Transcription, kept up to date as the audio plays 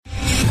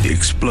The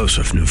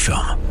explosive new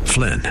film,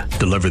 Flynn,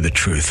 deliver the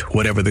truth,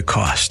 whatever the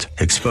cost,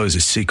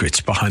 exposes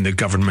secrets behind the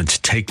government's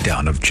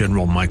takedown of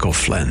General Michael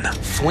Flynn.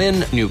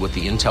 Flynn knew what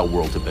the intel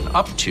world had been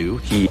up to.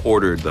 He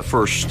ordered the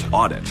first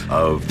audit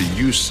of the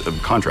use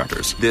of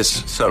contractors.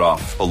 This set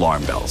off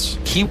alarm bells.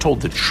 He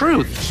told the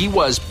truth. He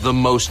was the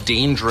most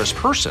dangerous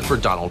person for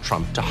Donald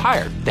Trump to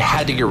hire. They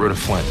had to get rid of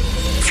Flynn.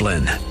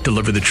 Flynn,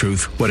 deliver the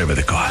truth, whatever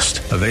the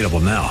cost. Available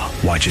now.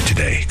 Watch it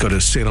today. Go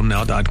to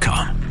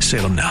salemnow.com.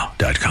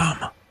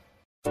 salemnow.com.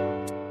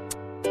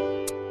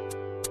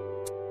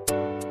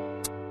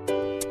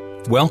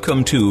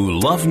 Welcome to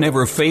Love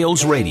Never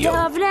Fails Radio.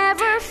 Love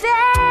never fails.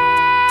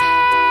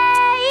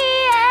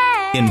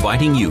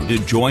 Inviting you to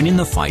join in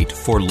the fight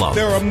for love.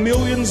 There are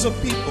millions of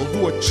people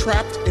who are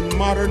trapped in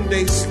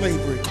modern-day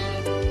slavery.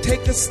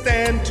 Take a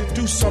stand to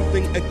do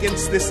something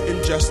against this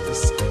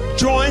injustice.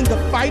 Join the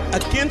fight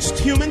against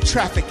human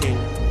trafficking.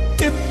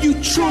 If you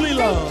truly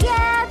love,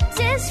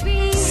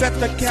 set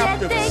the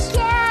captives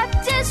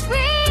free.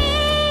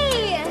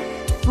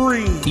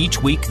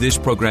 Each week, this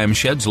program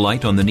sheds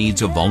light on the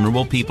needs of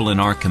vulnerable people in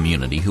our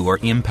community who are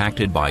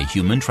impacted by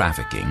human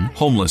trafficking,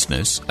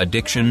 homelessness,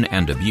 addiction,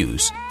 and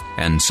abuse,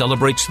 and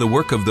celebrates the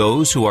work of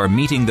those who are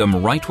meeting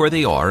them right where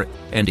they are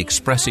and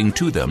expressing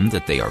to them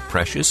that they are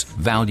precious,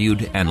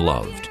 valued, and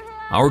loved.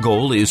 Our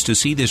goal is to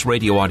see this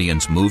radio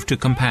audience move to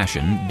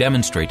compassion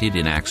demonstrated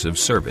in acts of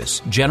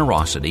service,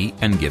 generosity,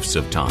 and gifts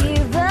of time.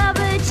 Give up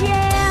a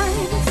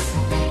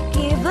chance.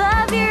 Give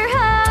up your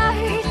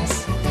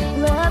heart.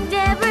 Love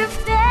never fails.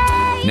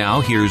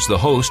 Now, here's the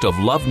host of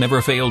Love Never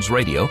Fails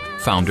Radio,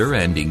 founder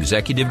and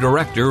executive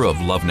director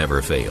of Love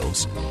Never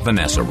Fails,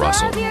 Vanessa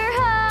Russell.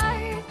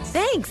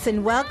 Thanks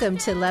and welcome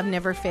to Love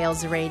Never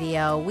Fails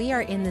Radio. We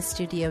are in the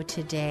studio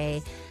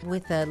today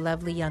with a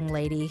lovely young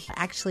lady.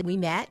 Actually, we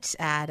met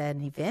at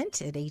an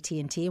event at AT&T,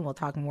 and we'll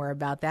talk more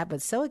about that.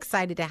 But so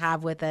excited to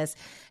have with us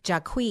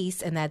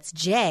Jaquise, and that's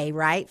Jay,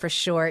 right, for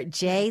short,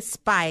 Jay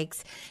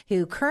Spikes,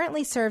 who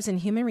currently serves in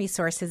human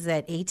resources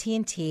at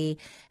AT&T,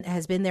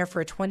 has been there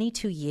for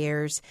 22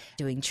 years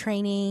doing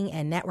training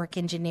and network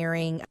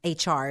engineering,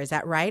 HR, is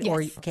that right?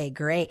 Yes. Okay,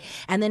 great.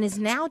 And then is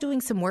now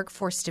doing some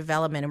workforce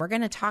development, and we're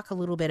going to talk a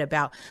little bit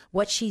about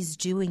what she's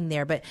doing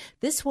there. But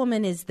this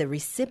woman is the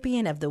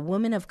recipient of the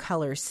Women of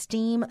Color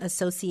STEAM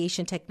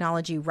Association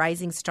Technology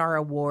Rising Star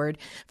Award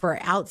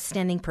for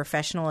outstanding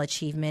professional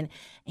achievement.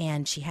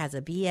 And she has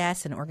a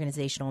BS in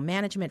organizational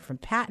management from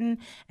Patton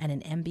and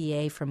an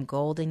MBA from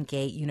Golden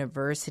Gate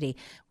University.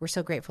 We're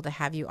so grateful to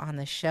have you on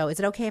the show. Is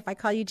it okay if I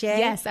call you Jay?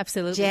 Yes,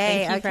 absolutely.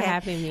 Jay, Thank you for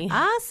having me.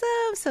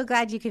 Awesome. So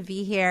glad you could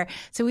be here.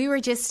 So we were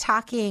just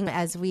talking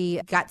as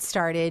we got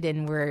started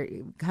and we're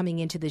coming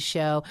into the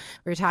show.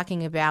 We were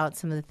talking about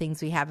some of the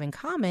things we have in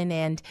common.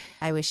 And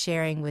I was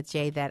sharing with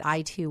Jay that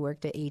I too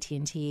worked at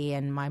AT&T,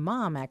 and my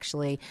mom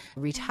actually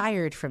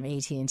retired from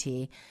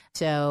AT&T.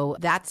 So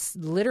that's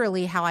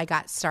literally how I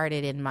got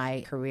started in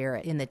my career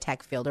in the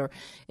tech field, or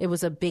it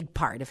was a big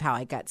part of how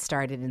I got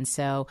started. And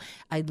so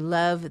I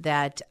love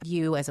that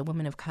you as a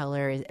woman of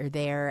color are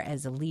there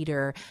as a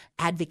leader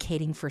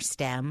advocating for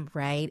STEM,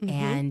 right? Mm-hmm.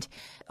 And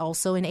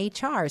also in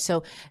HR.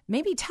 So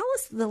maybe tell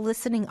us, the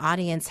listening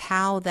audience,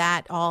 how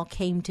that all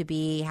came to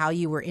be, how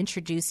you were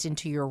introduced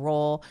into your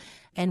role,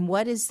 and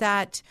what does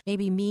that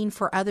maybe mean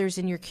for others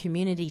in your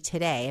community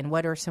today? And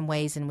what are some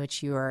ways in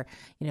which you are,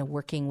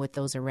 working with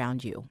those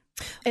around you?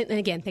 And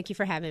again, thank you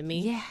for having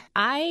me. Yeah.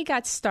 I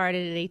got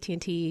started at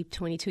AT&T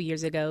 22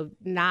 years ago,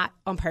 not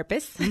on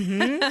purpose.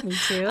 Mm-hmm. Me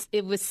too.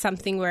 It was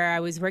something where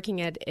I was working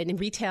in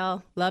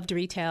retail, loved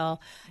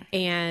retail,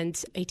 and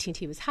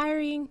AT&T was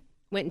hiring.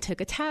 Went and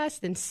took a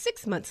test, and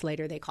 6 months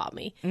later, they called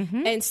me.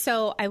 Mm-hmm. And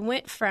so I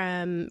went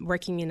from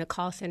working in a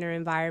call center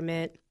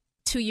environment,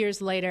 2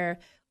 years later,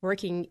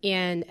 working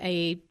in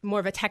a more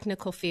of a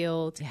technical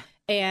field,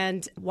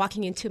 and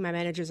walking into my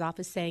manager's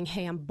office saying,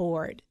 "Hey, I'm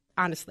bored."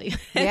 Honestly.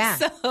 Yeah.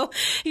 So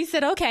he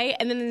said, okay.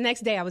 And then the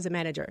next day I was a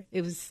manager.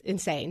 It was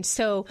insane.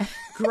 So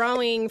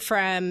growing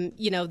from,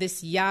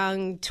 this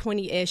young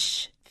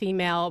 20-ish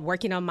female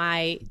working on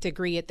my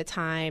degree at the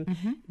time,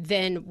 mm-hmm.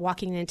 then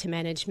walking into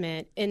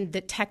management in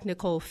the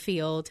technical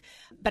field.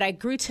 But I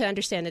grew to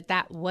understand that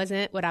that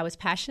wasn't what I was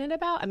passionate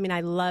about. I mean,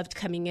 I loved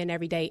coming in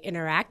every day,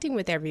 interacting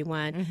with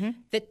everyone. Mm-hmm.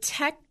 The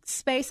tech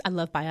space, I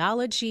love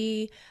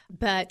biology,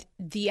 but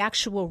the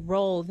actual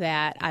role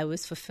that I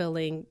was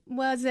fulfilling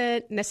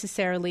wasn't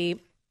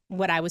necessarily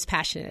what I was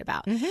passionate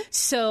about. Mm-hmm.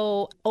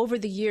 So over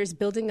the years,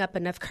 building up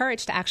enough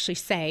courage to actually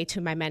say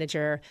to my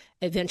manager,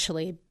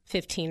 eventually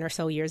 15 or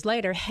so years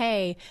later,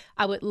 hey,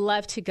 I would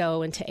love to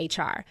go into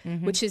HR,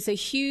 mm-hmm. which is a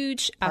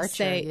huge, Departure, I'll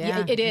say,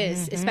 yeah. it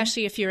is, mm-hmm.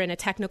 especially if you're in a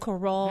technical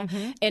role.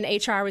 Mm-hmm. And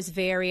HR was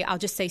very, I'll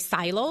just say,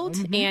 siloed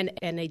mm-hmm.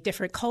 and a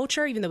different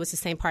culture, even though it was the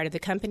same part of the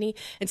company.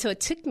 And so it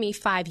took me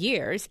 5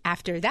 years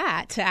after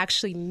that to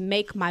actually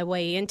make my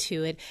way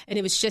into it. And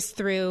it was just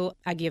through,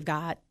 I give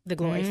God the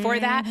glory mm-hmm. for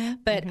that,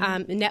 but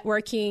mm-hmm.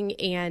 networking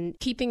and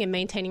keeping and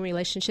maintaining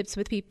relationships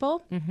with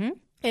people. Mm-hmm.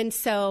 And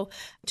so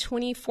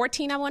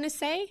 2014, I want to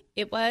say,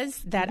 it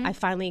was that I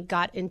finally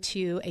got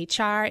into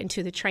HR,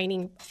 into the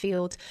training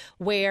field,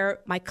 where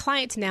my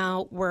clients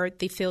now were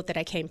the field that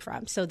I came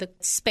from. So the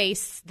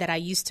space that I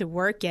used to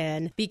work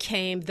in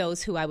became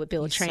those who I would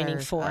build training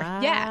for.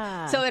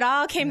 Yeah. So it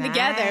all came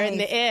together in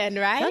the end,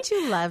 right? Don't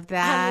you love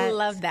that? I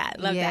love that.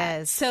 Love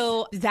that.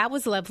 So that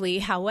was lovely.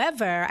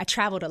 However, I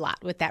traveled a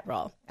lot with that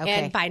role.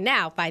 Okay. And by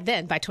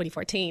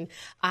 2014,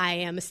 I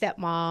am a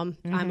stepmom,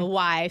 I'm a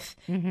wife,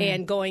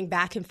 and going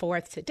back and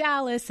forth to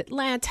Dallas,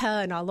 Atlanta,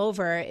 and all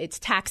over, it's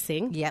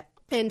taxing. Yep.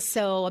 And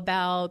so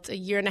about a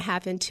year and a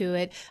half into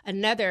it,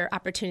 another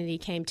opportunity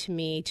came to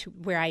me to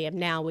where I am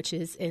now, which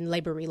is in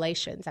labor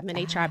relations. I'm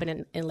in HR, I've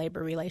been in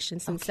labor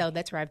relations. And so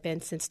that's where I've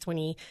been since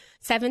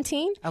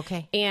 2017.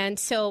 Okay. And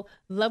so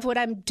love what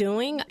I'm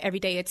doing. Every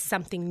day it's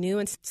something new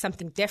and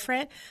something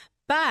different.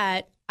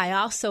 But I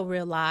also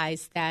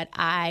realize that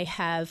I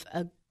have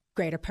a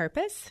greater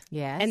purpose.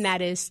 Yes. And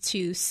that is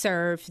to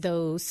serve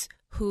those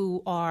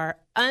who are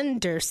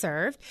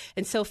underserved.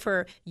 And so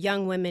for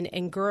young women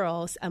and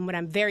girls, what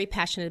I'm very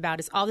passionate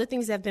about is all the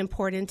things that have been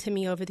poured into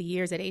me over the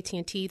years at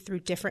AT&T through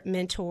different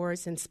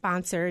mentors and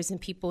sponsors and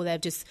people that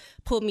have just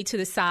pulled me to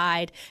the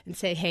side and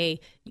say,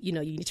 hey, you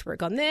need to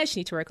work on this,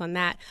 you need to work on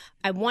that.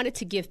 I wanted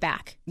to give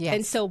back. Yes.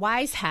 And so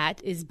Wise Hat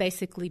is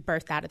basically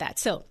birthed out of that.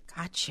 So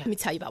Gotcha. let me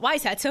tell you about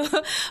Wise Hat. So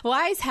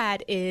Wise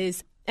Hat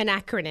is an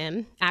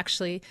acronym,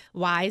 actually.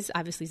 Wise,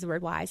 obviously, is the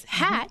word wise.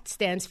 Hat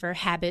stands for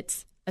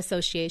habits,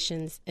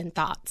 associations, and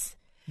thoughts.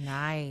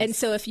 Nice. And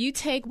so if you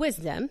take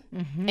wisdom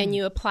and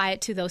you apply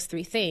it to those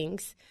three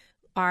things,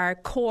 our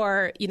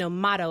core,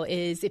 motto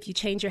is if you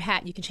change your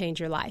hat, you can change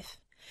your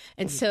life.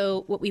 And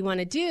so what we want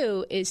to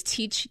do is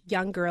teach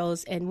young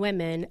girls and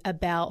women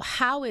about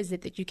how is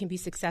it that you can be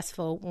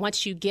successful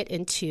once you get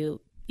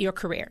into your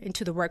career,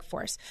 into the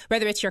workforce,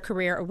 whether it's your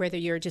career or whether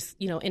you're just,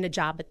 in a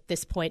job at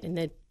this point and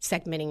then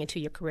segmenting into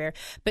your career,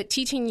 but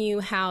teaching you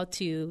how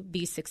to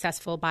be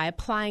successful by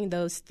applying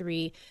those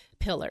three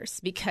pillars.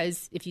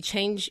 Because if you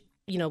change,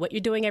 what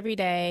you're doing every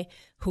day,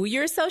 who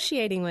you're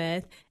associating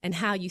with, and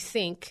how you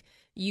think,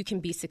 you can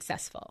be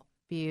successful.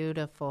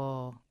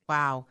 Beautiful.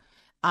 Wow.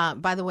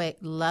 By the way,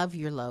 love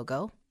your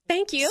logo.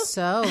 Thank you.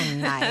 So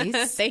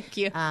nice. Thank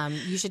you.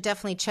 You should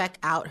definitely check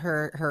out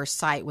her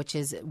site, which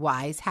is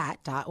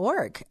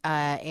wisehat.org,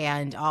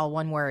 and all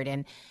one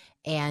word.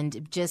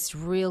 And just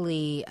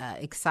really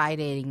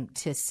exciting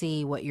to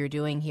see what you're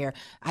doing here.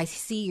 I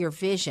see your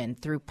vision.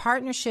 Through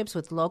partnerships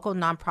with local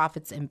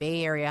nonprofits and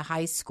Bay Area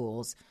high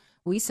schools,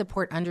 we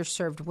support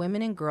underserved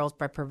women and girls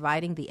by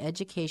providing the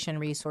education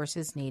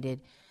resources needed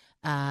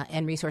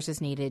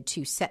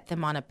to set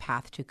them on a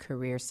path to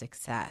career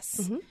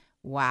success.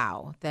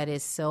 Wow, that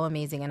is so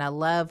amazing. And I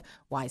love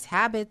wise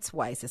habits,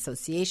 wise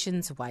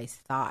associations, wise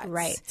thoughts.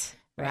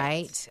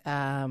 Right.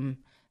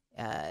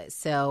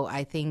 So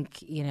I think,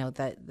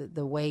 that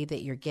the way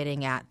that you're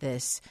getting at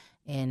this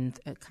in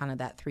kind of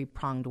that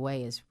three-pronged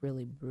way is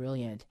really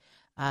brilliant.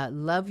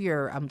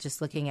 I'm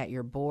just looking at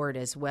your board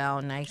as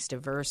well. Nice,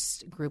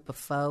 diverse group of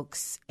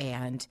folks.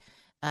 And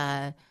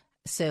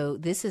so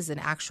this is an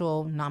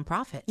actual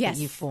nonprofit that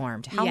you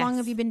formed. How long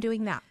have you been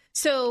doing that?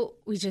 So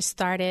we just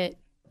started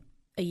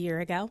a year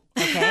ago.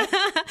 Okay.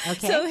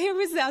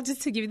 So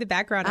just to give you the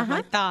background of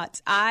my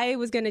thoughts. I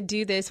was going to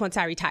do this once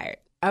I retired.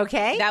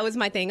 Okay. That was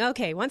my thing.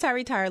 Okay, once I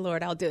retire,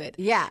 Lord, I'll do it.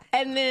 Yeah.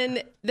 And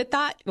then the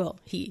thought,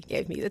 he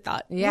gave me the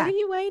thought. Yeah. What are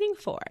you waiting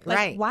for?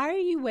 Right. Why are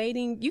you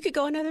waiting? You could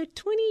go another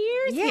 20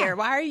 years here.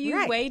 Why are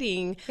you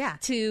waiting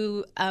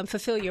to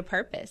fulfill your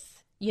purpose?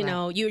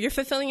 You're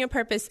fulfilling your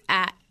purpose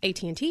at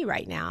AT&T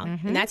right now,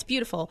 and that's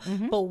beautiful.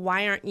 But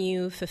why aren't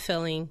you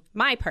fulfilling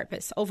my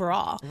purpose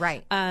overall?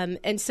 Right.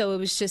 And so it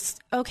was just,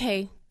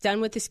 okay,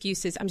 done with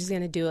excuses. I'm just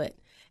going to do it.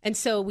 And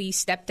so we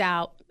stepped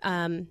out.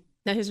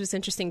 Now, here's what's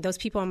interesting. Those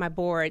people on my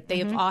board, they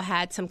have all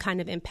had some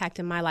kind of impact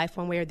in my life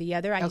one way or the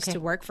other. I used to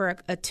work for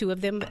two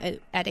of them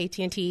at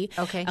AT&T.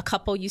 Okay. A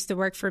couple used to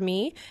work for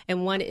me,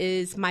 and one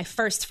is my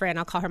first friend.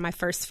 I'll call her my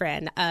first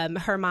friend.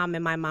 Her mom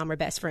and my mom were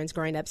best friends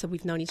growing up, so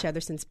we've known each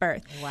other since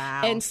birth.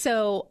 Wow. And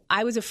so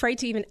I was afraid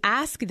to even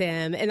ask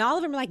them, and all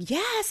of them were like,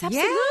 yes,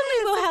 absolutely,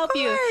 we'll help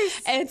you.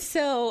 And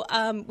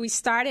so we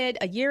started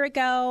a year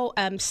ago,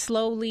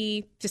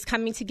 slowly just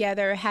coming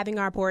together, having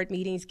our board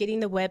meetings, getting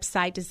the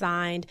website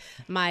designed.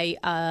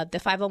 The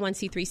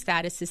 501c3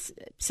 status is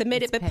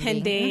submitted but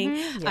pending.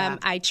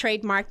 I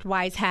trademarked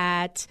Wise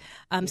Hat,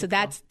 so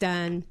that's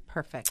done.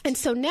 Perfect. And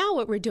so now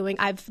what we're doing,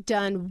 I've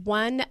done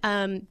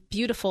one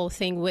beautiful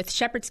thing with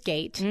Shepherd's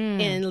Gate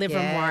in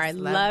Livermore. I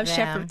love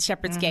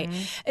Shepherd's Gate.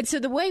 And so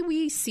the way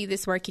we see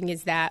this working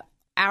is that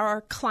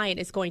our client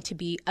is going to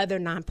be other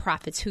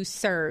nonprofits who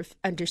serve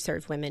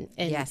underserved women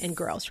and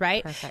girls,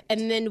 right? Perfect.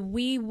 And then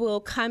we will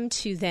come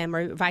to them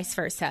or vice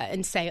versa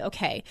and say,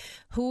 okay,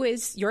 who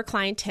is your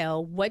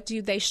clientele? What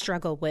do they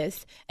struggle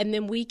with? And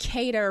then we'll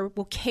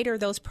cater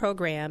those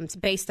programs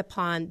based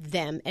upon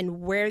them and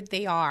where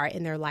they are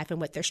in their life and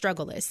what their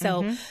struggle is.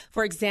 So,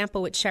 for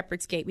example, with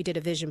Shepherd's Gate, we did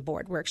a vision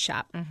board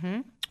workshop.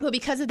 Well,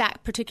 because of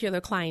that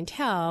particular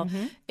clientele,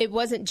 it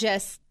wasn't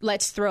just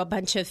let's throw a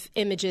bunch of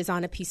images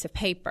on a piece of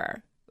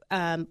paper.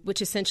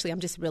 which essentially I'm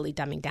just really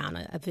dumbing down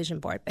a vision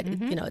board, but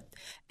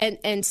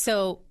and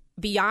so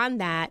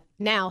beyond that,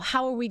 now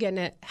how are you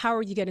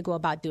going to go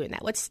about doing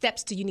that? What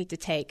steps do you need to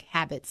take,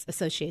 habits,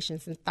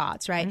 associations, and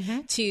thoughts, right,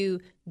 to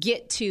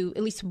get to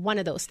at least one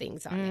of those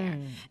things on there?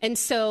 And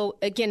so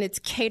again, it's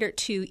catered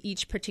to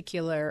each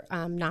particular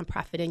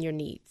nonprofit and your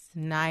needs.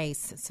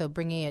 Nice. So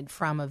bringing it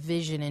from a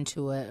vision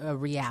into a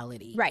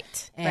reality.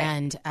 Right.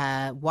 And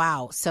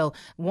wow. So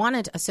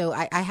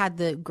I had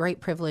the great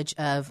privilege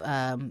of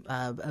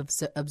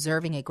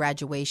observing a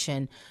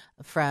graduation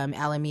from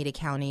Alameda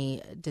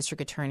County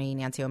District Attorney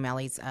Nancy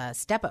O'Malley's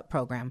Step Up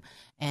program.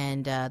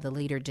 And the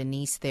leader,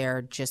 Denise,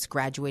 there just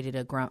graduated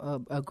a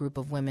group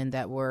of women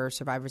that were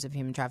survivors of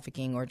human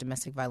trafficking or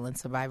domestic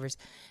violence survivors.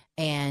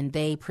 And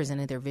they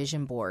presented their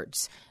vision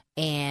boards.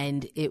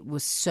 And it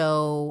was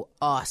so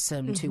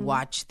awesome to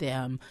watch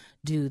them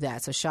do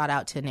that. So shout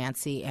out to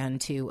Nancy and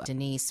to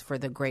Denise for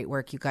the great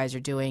work you guys are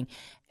doing.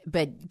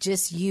 But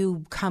just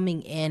you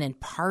coming in and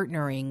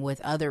partnering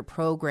with other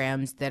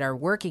programs that are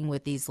working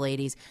with these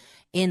ladies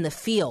in the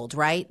field,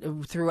 right,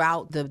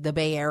 throughout the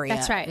Bay Area.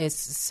 That's right. It's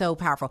so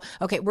powerful.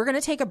 Okay, we're going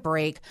to take a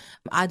break.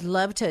 I'd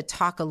love to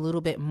talk a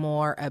little bit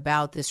more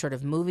about this sort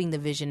of moving the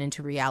vision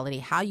into reality,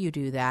 how you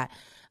do that.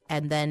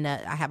 And then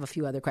I have a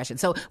few other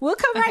questions. So we'll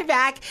come right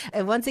back.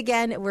 And once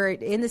again, we're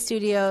in the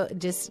studio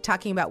just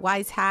talking about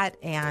Wise Hat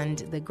and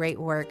the great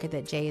work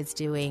that Jay is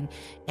doing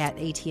at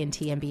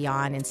AT&T and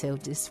beyond. And so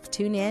just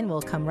tune in.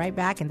 We'll come right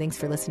back. And thanks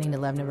for listening to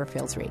Love Never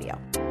Fails Radio.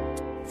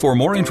 For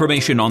more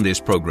information on this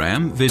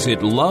program, visit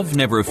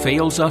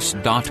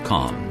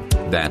loveneverfailsus.com.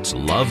 That's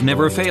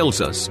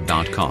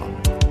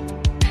loveneverfailsus.com.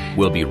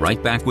 We'll be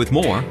right back with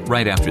more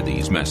right after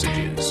these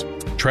messages.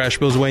 Trash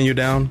bills weighing you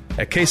down?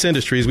 At Case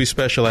Industries, we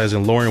specialize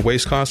in lowering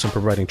waste costs and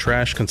providing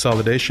trash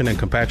consolidation and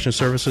compaction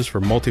services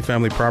for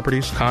multifamily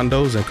properties,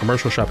 condos, and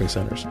commercial shopping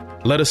centers.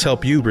 Let us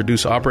help you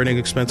reduce operating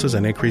expenses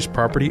and increase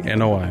property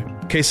NOI.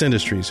 Case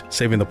Industries,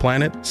 saving the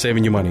planet,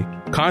 saving you money.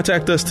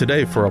 Contact us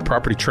today for a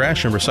property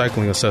trash and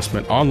recycling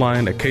assessment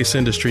online at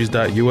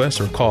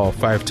caseindustries.us or call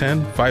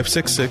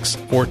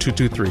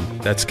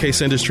 510-566-4223. That's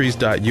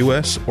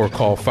caseindustries.us or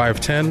call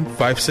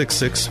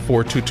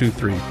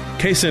 510-566-4223.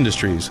 Case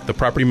Industries, the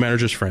property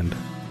manager's friend.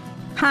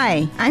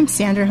 Hi, I'm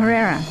Sandra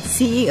Herrera,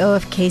 CEO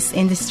of Case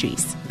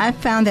Industries. I've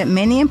found that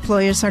many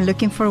employers are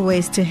looking for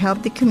ways to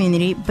help the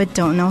community but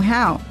don't know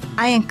how.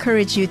 I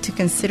encourage you to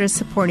consider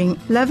supporting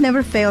Love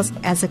Never Fails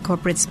as a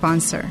corporate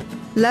sponsor.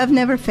 Love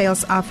Never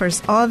Fails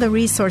offers all the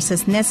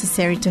resources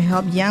necessary to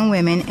help young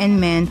women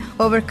and men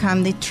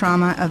overcome the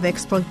trauma of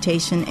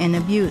exploitation and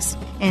abuse.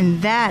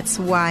 And that's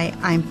why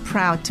I'm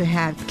proud to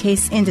have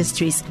Case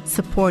Industries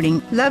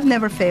supporting Love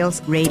Never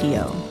Fails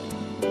Radio.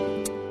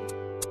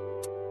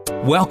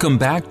 Welcome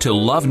back to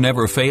Love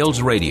Never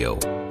Fails Radio,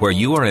 where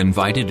you are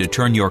invited to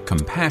turn your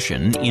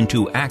compassion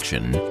into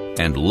action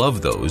and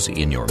love those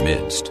in your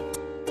midst.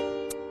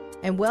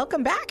 And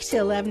welcome back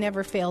to Love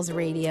Never Fails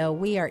Radio.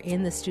 We are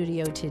in the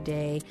studio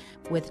today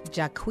with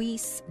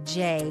Jaquise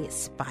J.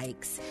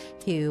 Spikes,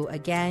 who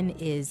again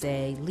is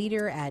a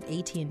leader at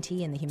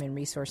AT&T in the Human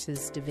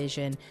Resources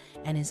Division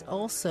and is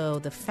also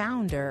the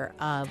founder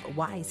of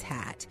Wise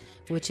Hat,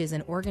 which is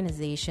an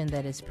organization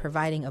that is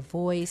providing a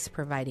voice,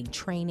 providing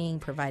training,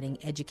 providing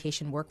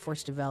education,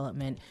 workforce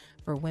development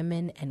for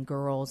women and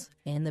girls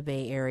in the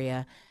Bay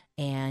Area,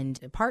 and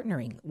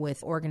partnering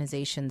with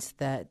organizations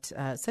that,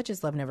 such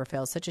as Love Never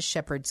Fails, such as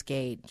Shepherd's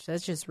Gate,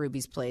 such as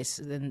Ruby's Place,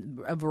 and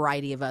a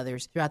variety of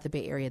others throughout the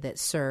Bay Area that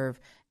serve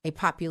a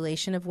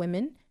population of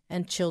women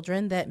and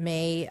children that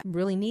may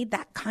really need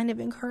that kind of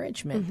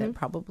encouragement that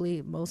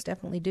probably most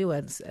definitely do,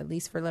 at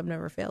least for Love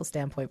Never Fails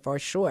standpoint, for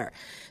sure.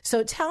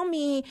 So tell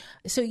me,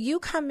 so you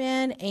come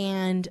in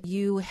and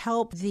you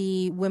help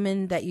the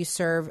women that you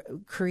serve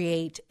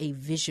create a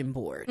vision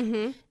board.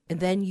 And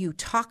then you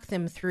talk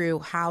them through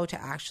how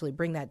to actually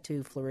bring that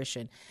to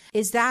fruition.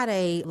 Is that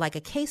like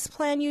a case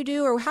plan you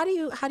do, or how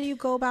do you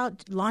go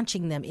about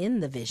launching them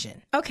in the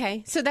vision?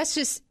 Okay, so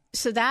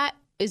that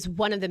is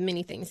one of the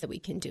many things that we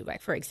can do,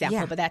 right? For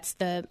example, but that's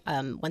the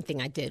one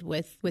thing I did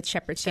with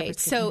Shepherd's Gate.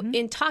 So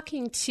in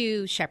talking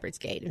to Shepherd's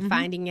Gate and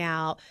finding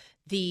out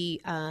the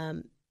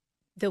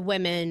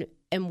women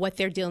and what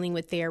they're dealing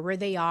with there, where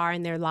they are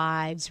in their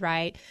lives,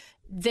 right?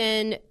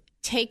 Then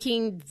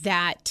taking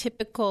that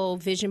typical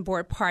vision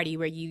board party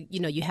where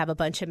you have a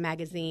bunch of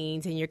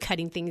magazines and you're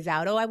cutting things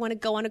out. Oh, I want to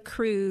go on a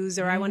cruise,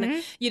 or I want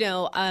to,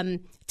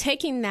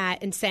 taking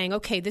that and saying,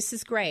 okay, this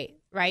is great,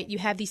 right? You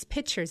have these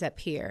pictures up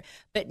here,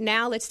 but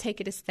now let's take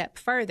it a step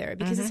further,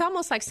 because it's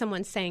almost like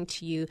someone saying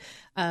to you,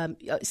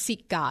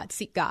 seek God,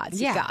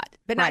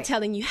 but not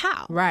telling you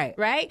how.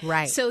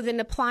 Right. So then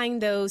applying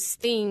those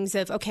things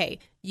of, okay,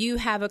 you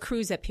have a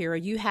cruise up here, or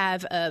you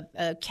have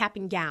a cap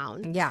and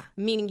gown,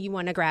 meaning you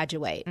want to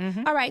graduate.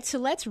 All right, so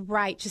let's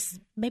write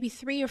just maybe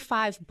 3 or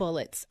 5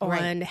 bullets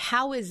on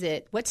how is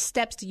it, what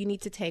steps do you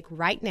need to take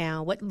right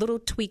now, what little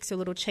tweaks or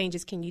little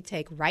changes can you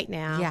take right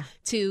now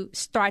to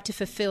start to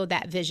fulfill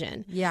that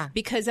vision.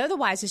 Because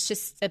otherwise it's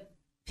just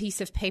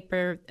piece of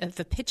paper of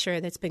a picture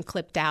that's been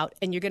clipped out,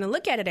 and you're going to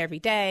look at it every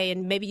day,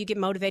 and maybe you get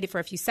motivated for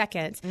a few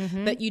seconds,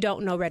 but you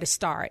don't know where to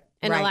start.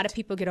 And a lot of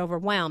people get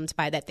overwhelmed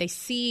by that. They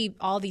see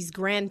all these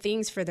grand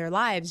things for their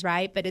lives,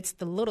 right? But it's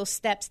the little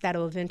steps that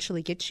will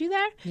eventually get you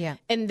there. Yeah.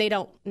 And they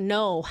don't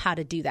know how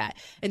to do that.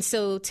 And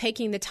so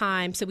taking the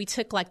time, so we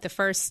took like the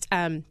first,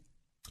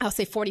 I'll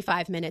say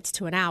 45 minutes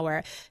to an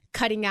hour,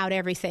 cutting out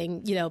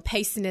everything,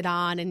 pasting it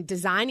on and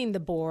designing the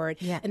board,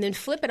 and then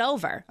flip it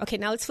over. Okay,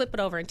 now let's flip it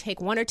over and take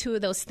one or two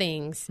of those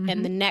things,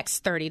 and the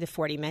next 30 to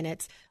 40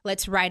 minutes,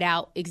 let's write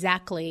out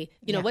exactly,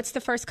 what's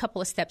the first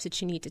couple of steps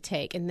that you need to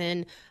take. And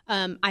then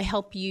I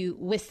help you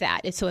with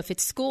that. And so if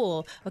it's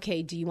school,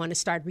 okay, do you want to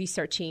start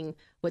researching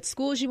what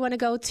schools you want to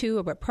go to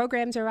or what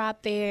programs are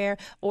out there?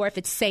 Or if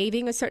it's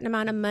saving a certain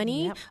amount of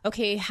money,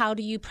 okay, how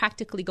do you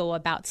practically go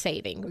about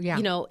saving?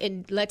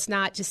 And let's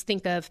not just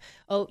think of,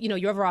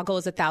 your overall goal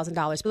is $1,000,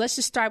 but let's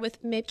just start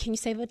with, maybe can you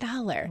save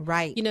 $1?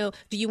 Right.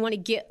 Do you want to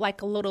get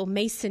like a little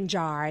mason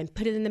jar and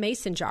put it in the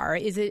mason jar?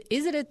 Is it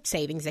a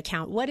savings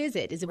account? What is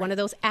it? Is it one of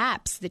those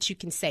apps that you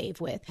can save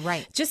with?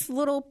 Right. Just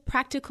little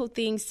practical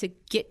things to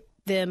get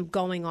them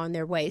going on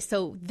their way.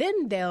 So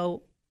then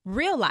they'll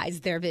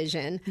realize their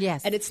vision.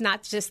 Yes. And it's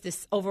not just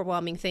this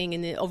overwhelming thing.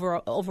 And then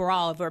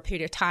overall, over a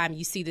period of time,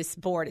 you see this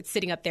board, it's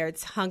sitting up there,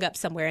 it's hung up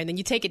somewhere, and then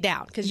you take it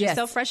down because you're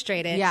so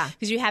frustrated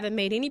because you haven't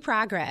made any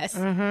progress,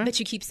 but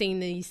you keep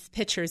seeing these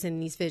pictures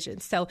and these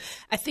visions. So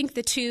I think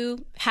the two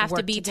have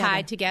to be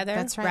tied together.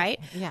 That's right.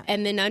 Yeah.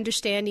 And then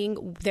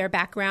understanding their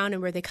background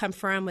and where they come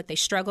from, what they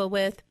struggle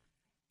with.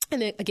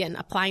 And then, again,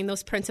 applying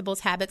those principles,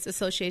 habits,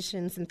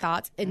 associations, and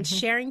thoughts, and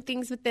sharing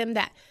things with them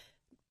that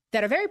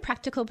are very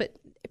practical, but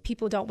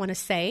people don't want to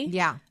say.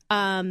 Yeah.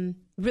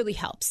 Really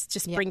helps.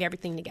 Just bring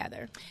everything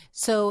together.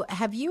 So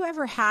have you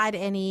ever had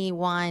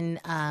anyone,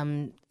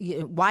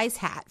 Wise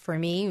Hat for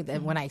me,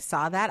 when I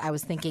saw that, I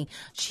was thinking,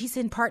 she's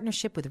in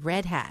partnership with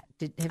Red Hat.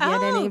 Have you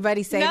had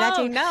anybody say that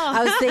to you? No.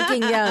 I was thinking,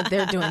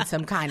 they're doing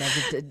some kind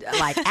of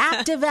like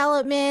app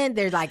development.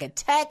 They're like a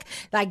tech,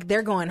 like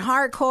they're going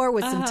hardcore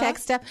with some tech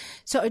stuff.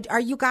 So are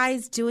you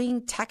guys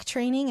doing tech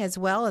training as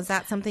well? Is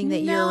that something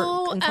that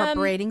you're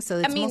incorporating? So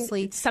it's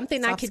mostly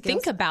something I could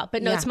think about,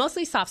 but no, it's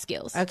mostly soft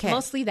skills. Okay.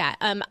 Mostly that.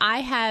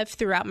 I have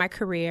throughout my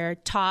career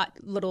taught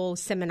little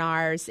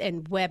seminars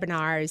and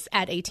webinars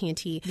at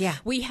AT&T. Yeah.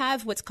 We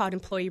have what's called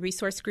employee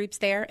resource groups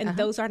there, and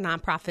those are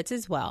nonprofits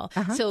as well.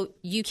 So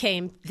you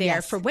came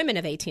there for Women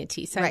of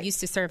AT&T. So I used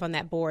to serve on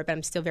that board, but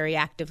I'm still very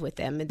active with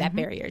them in that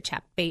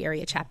Bay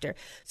Area chapter.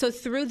 So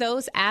through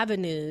those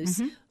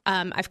avenues,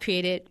 I've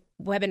created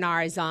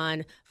webinars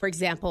on, for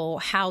example,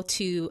 how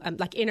to,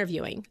 like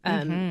interviewing,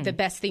 the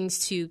best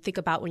things to think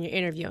about when you're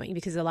interviewing,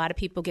 because a lot of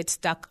people get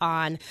stuck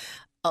on,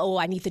 oh,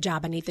 I need the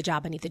job,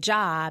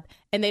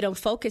 and they don't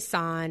focus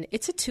on,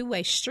 it's a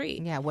two-way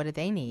street. Yeah, what do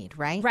they need,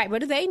 right? Right,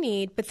 what do they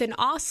need? But then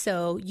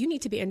also, you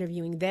need to be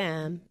interviewing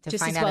them to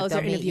just find as well out as if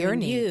they're they'll meet your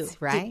interviewing needs, you.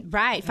 right?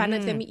 Right, find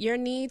out if they meet your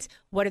needs.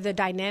 What are the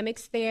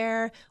dynamics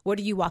there? What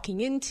are you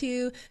walking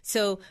into?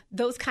 So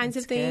those kinds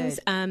of things.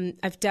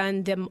 I've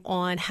done them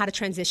on how to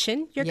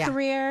transition your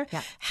career,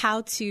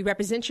 how to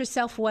represent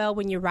yourself well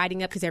when you're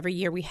writing up, because every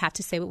year we have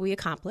to say what we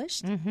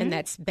accomplished. And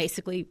that's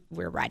basically,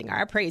 we're writing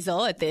our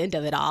appraisal at the end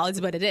of it all, is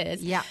what it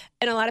is. Yeah.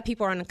 And a lot of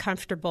people are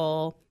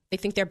uncomfortable. They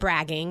think they're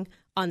bragging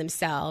on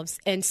themselves.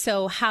 And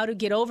so how to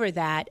get over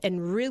that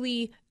and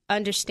really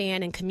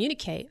understand and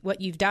communicate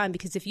what you've done.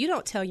 Because if you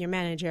don't tell your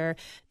manager,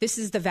 this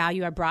is the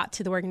value I brought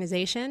to the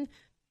organization,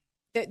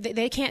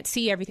 they can't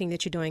see everything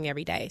that you're doing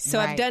every day. So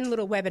I've done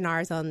little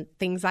webinars on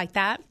things like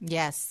that.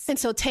 Yes. And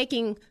so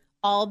taking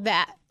all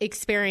that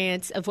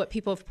experience of what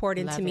people have poured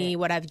into me,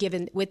 what I've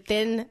given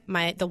within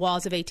the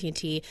walls of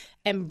AT&T,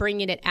 and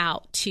bringing it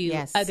out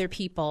to other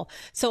people.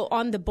 So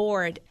on the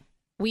board,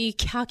 we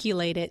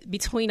calculated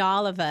between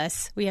all of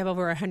us, we have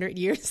over 100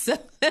 years of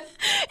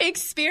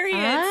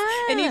experience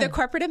in either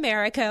corporate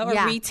America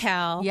or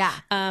retail,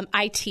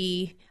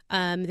 IT.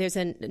 There's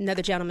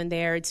another gentleman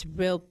there. It's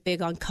real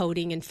big on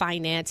coding and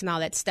finance and all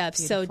that stuff.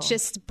 Beautiful. So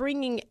just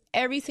bringing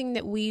everything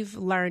that we've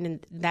learned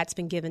and that's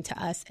been given to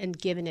us and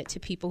giving it to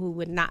people who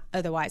would not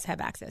otherwise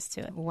have access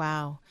to it.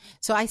 Wow.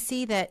 So I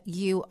see that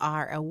you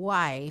are a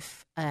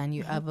wife and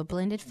you have a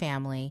blended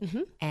family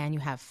and you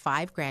have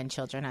 5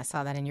 grandchildren. I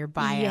saw that in your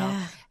bio.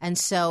 Yeah. And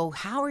so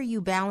how are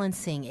you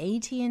balancing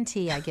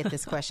AT&T? I get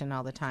this question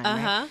all the time.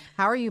 Right?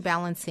 How are you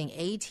balancing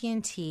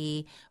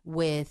AT&T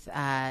with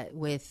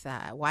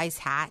Wise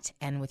Hat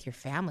and with your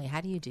family?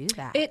 How do you do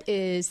that? It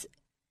is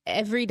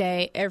every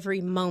day, every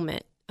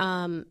moment.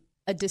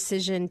 A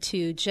decision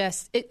to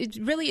just,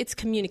 it's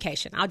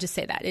communication. I'll just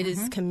say that. It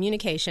is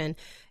communication.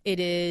 It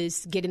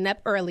is getting up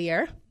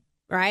earlier,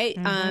 right?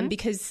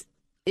 Because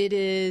it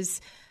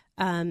is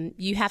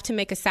you have to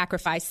make a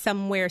sacrifice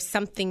somewhere.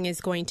 Something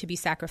is going to be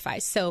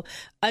sacrificed. So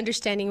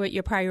understanding what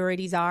your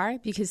priorities are,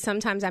 because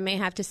sometimes I may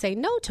have to say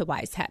no to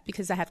Wise Hat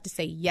because I have to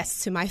say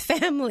yes to my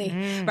family,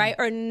 right?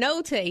 Or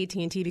no to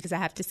AT&T because I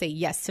have to say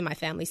yes to my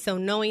family. So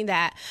knowing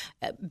that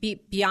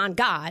beyond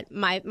God,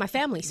 my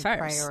family's first.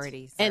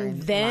 Priorities.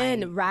 And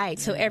then, right.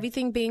 So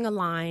everything being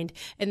aligned,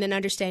 and then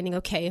understanding,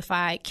 okay,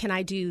 can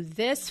I do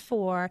this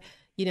for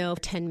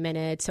 10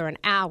 minutes or an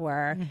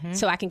hour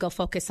so I can go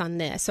focus on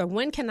this? Or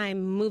when can I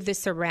move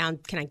this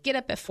around? Can I get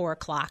up at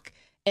 4:00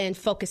 and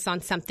focus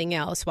on something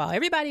else while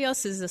everybody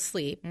else is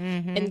asleep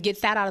and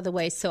get that out of the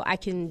way so I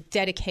can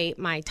dedicate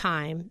my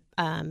time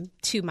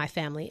to my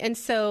family? And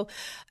so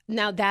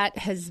now that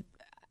has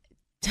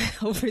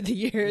over the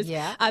years,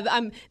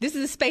 this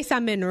is the space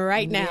I'm in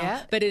right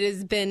now, but it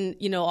has been,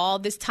 all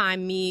this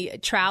time, me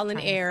trial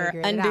and error,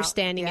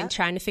 understanding and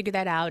trying to figure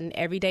that out. And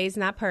every day is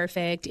not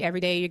perfect. Every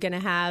day you're going to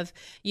have,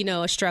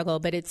 a struggle,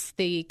 but it's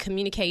the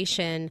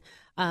communication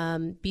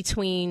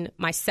between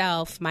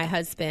myself, my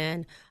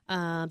husband.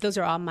 Those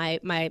are all my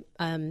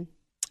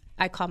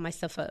I call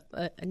myself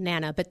a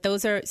nana, but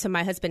so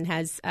my husband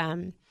has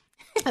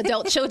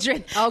adult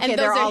children. Okay, and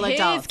they're all his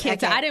adults.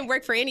 Kids. Okay. I didn't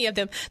work for any of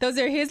them. Those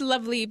are his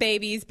lovely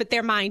babies, but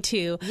they're mine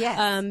too. Yes.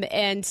 And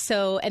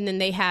then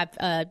they have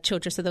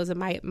children. So those are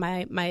my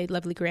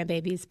lovely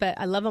grandbabies. But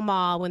I love them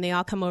all. When they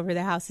all come over,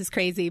 the house is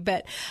crazy.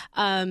 But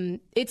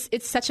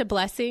it's such a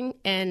blessing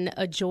and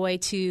a joy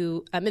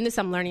to. And this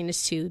I'm learning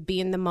this too. Be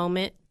in the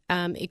moment,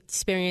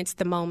 experience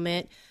the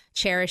moment,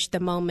 cherish the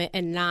moment,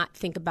 and not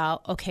think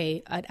about,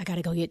 okay, I got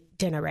to go get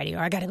dinner ready, or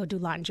I got to go do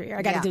laundry, or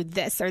I got to do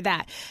this or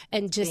that,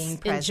 and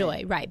just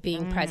enjoy,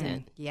 being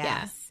present.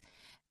 Yes.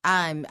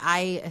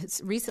 I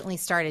recently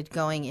started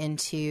going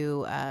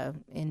into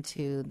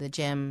the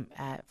gym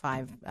at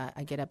 5.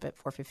 I get up at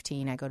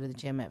 4:15. I go to the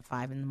gym at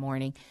 5 in the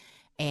morning,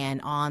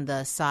 and on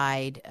the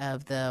side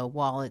of the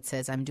wall it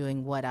says, "I'm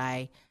doing what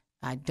I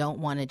don't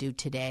want to do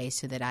today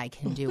so that I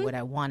can do what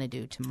I want to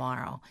do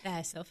tomorrow."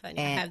 That's so funny.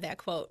 I have that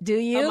quote. Do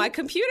you? On my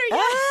computer,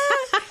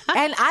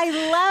 And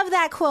I love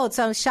that quote.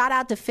 So shout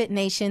out to Fit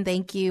Nation.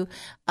 Thank you.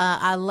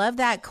 I love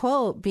that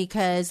quote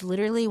because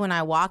literally when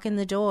I walk in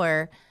the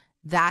door,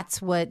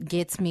 that's what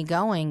gets me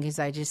going, because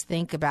I just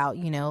think about,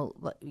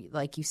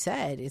 like you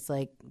said, it's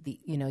like,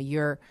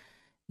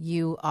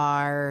 you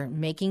are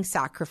making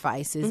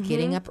sacrifices,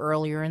 getting up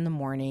earlier in the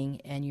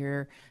morning, and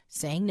you're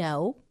saying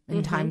no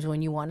in times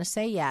when you want to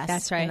say yes.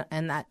 That's right.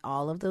 And that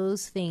all of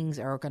those things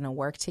are going to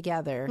work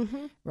together,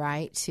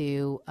 right,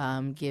 to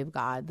give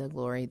God the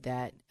glory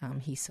that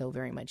he so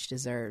very much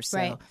deserves. So,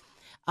 right.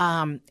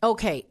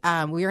 Okay,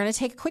 we're going to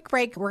take a quick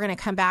break. We're going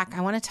to come back.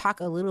 I want to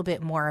talk a little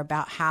bit more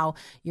about how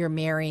you're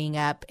marrying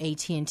up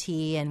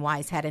AT&T and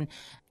Wise Hat,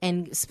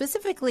 and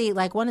specifically,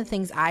 like, one of the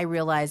things I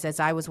realized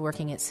as I was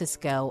working at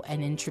Cisco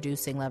and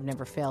introducing Love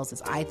Never Fails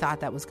is I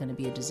thought that was going to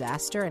be a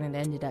disaster, and it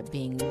ended up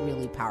being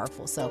really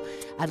powerful. So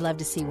I'd love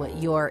to see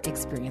what your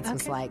experience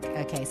was like.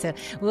 Okay, so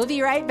we'll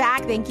be right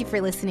back. Thank you for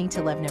listening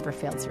to Love Never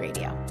Fails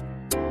Radio.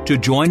 To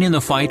join in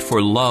the fight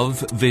for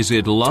love,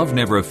 visit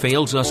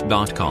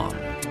loveneverfailsus.com.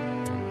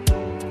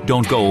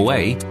 Don't go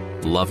away.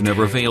 Love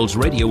Never Fails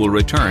Radio will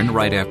return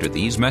right after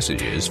these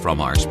messages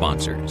from our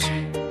sponsors.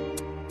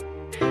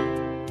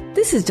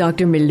 This is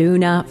Dr.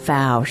 Miluna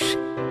Fausch.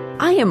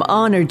 I am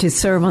honored to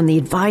serve on the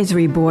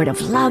advisory board of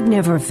Love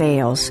Never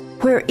Fails,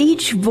 where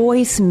each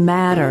voice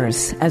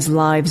matters as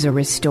lives are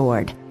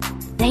restored.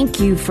 Thank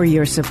you for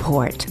your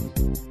support.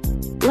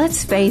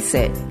 Let's face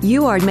it,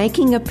 you are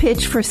making a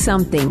pitch for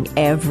something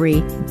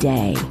every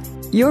day.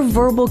 Your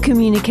verbal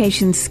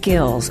communication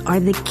skills are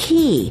the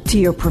key to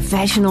your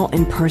professional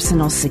and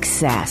personal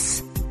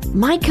success.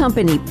 My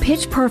company,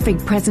 Pitch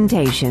Perfect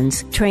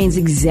Presentations, trains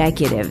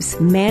executives,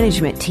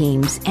 management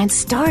teams, and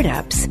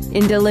startups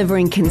in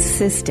delivering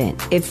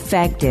consistent,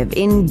 effective,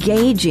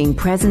 engaging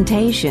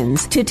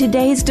presentations to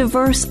today's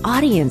diverse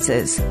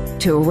audiences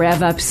to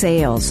rev up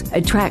sales,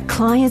 attract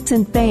clients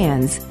and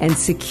fans, and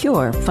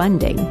secure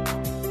funding.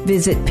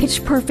 Visit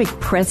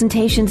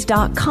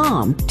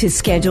pitchperfectpresentations.com to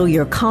schedule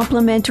your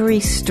complimentary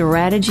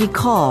strategy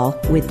call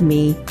with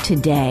me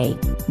today.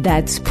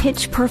 That's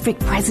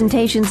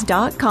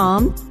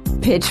pitchperfectpresentations.com,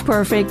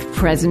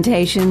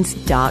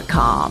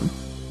 pitchperfectpresentations.com.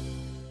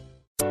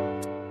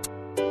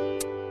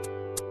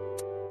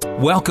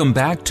 Welcome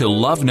back to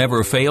Love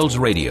Never Fails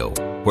Radio,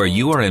 where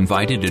you are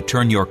invited to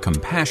turn your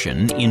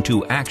compassion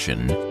into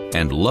action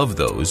and love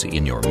those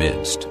in your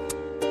midst.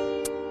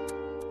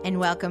 And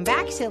welcome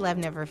back to Love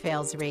Never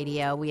Fails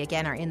Radio. We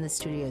again are in the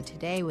studio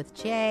today with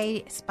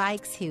Jay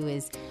Spikes, who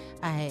is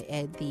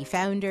the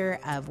founder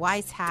of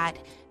Wise Hat,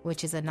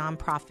 which is a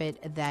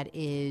nonprofit that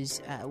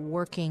is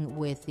working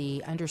with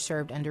the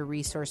underserved,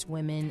 under-resourced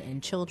women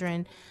and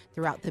children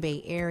throughout the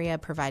Bay Area,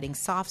 providing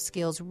soft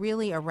skills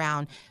really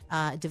around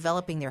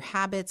developing their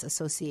habits,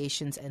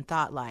 associations, and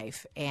thought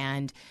life.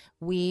 And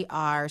we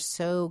are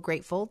so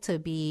grateful to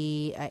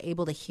be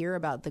able to hear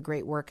about the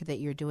great work that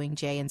you're doing,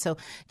 Jay. And so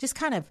just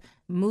kind of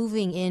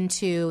moving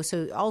into,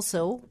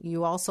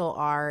 you also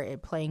are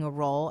playing a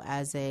role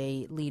as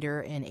a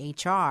leader in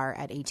HR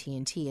at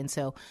AT&T. And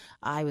so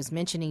I was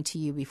mentioning to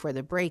you before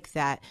the break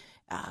that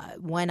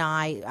when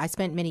I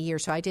spent many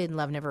years, so I did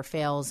Love Never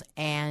Fails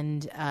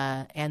and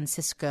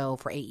Cisco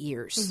for 8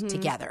 years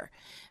together.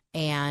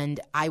 And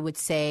I would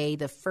say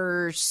the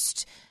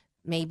first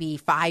maybe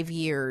 5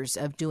 years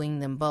of doing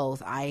them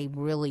both,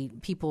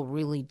 people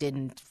really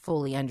didn't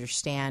fully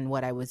understand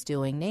what I was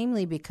doing,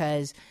 namely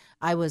because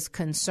I was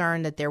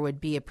concerned that there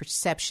would be a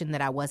perception that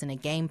I wasn't a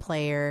game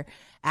player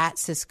at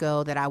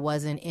Cisco, that I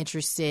wasn't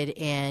interested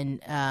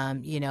in,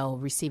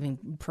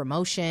 receiving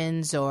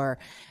promotions, or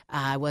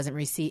I wasn't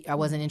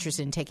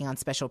interested in taking on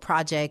special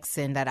projects,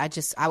 and that I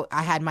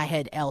had my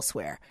head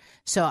elsewhere.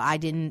 So I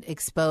didn't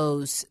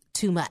expose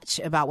too much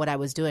about what I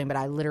was doing, but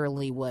I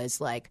literally was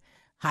like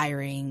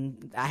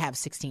hiring. I have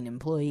 16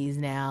 employees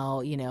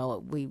now.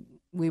 We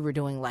were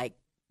doing like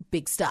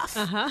big stuff.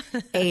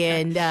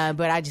 And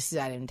but I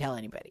didn't tell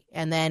anybody.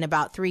 And then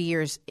about 3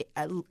 years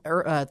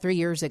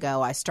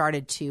ago, I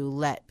started to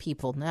let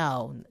people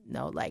know,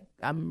 like,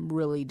 I'm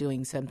really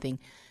doing something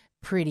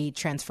pretty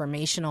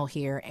transformational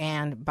here.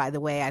 And by the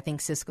way, I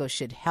think Cisco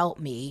should help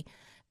me.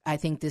 I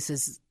think this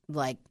is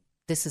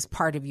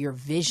part of your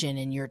vision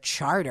and your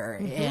charter.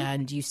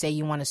 And you say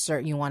you want to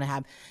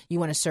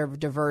serve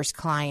diverse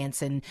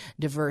clients and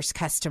diverse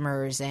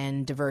customers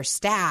and diverse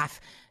staff.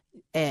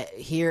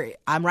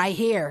 I'm right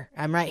here.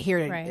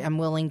 Right. I'm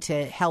willing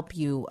to help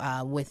you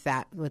with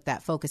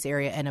that focus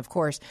area. And of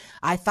course,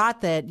 I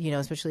thought that,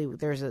 especially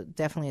there's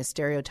definitely a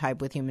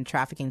stereotype with human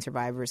trafficking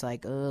survivors,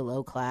 like,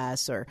 low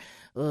class, or,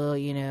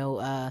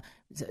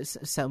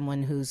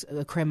 someone who's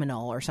a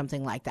criminal or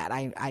something like that.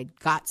 I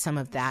got some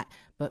of that,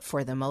 but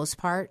for the most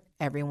part,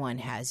 everyone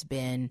has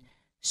been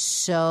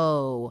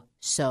so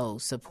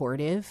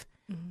supportive.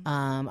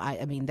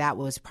 I mean, that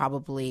was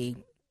probably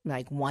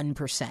like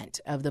 1%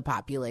 of the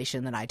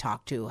population that I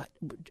talked to,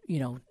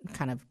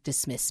 kind of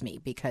dismissed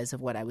me because of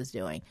what I was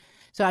doing.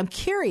 So I'm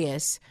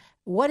curious,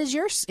 what has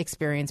your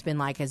experience been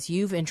like as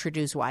you've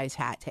introduced Wise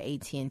Hat to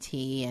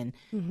AT&T,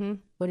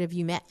 and what have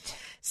you met?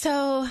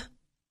 So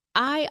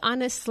I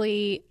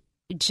honestly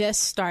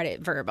just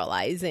started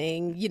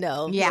verbalizing,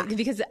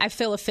 because I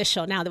feel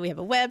official now that we have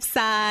a website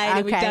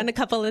and we've done a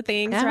couple of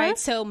things, right?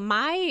 So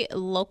my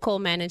local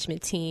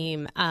management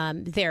team,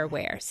 they're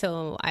aware.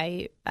 So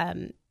I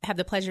have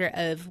the pleasure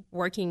of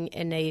working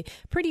in a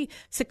pretty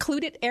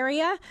secluded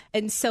area.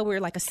 And so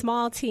we're like a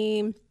small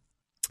team.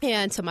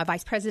 And so my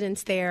vice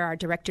president's there, our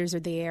directors are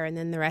there, and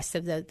then the rest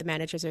of the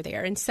managers are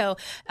there. And so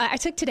I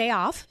took today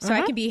off so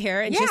I can be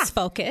here and just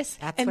focus.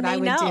 That's and what I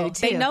would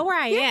do, too. They know where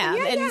I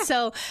am. And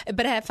so,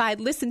 but if I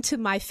listened to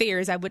my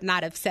fears, I would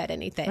not have said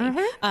anything.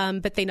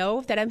 But they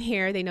know that I'm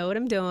here. They know what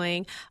I'm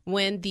doing.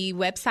 When the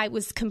website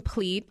was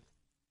complete,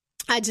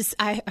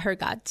 I heard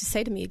God just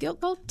say to me, go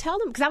tell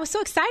them, because I was so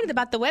excited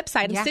about the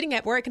website. I'm sitting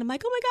at work and I'm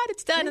like, oh my God,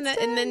 it's done.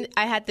 And then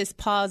I had this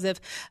pause of,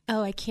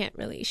 I can't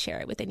really share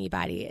it with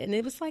anybody. And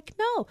it was like,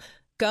 no,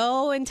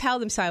 go and tell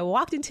them. So I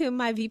walked into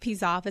my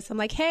VP's office. I'm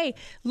like, hey,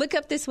 look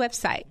up this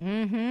website.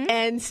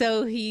 And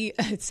so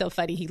it's so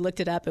funny. He looked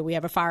it up, and we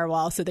have a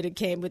firewall so that it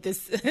came with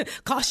this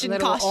caution.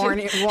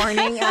 Warning.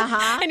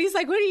 And he's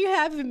like, what do you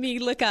have me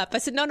look up? I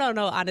said, no,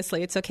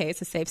 honestly, it's okay.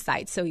 It's a safe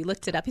site. So he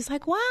looked it up. He's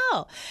like,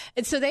 wow.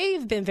 And so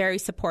they've been very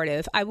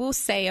supportive. I will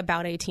say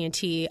about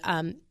AT&T,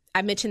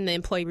 I mentioned the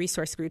employee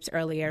resource groups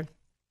earlier.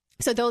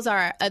 So those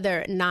are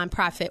other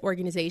nonprofit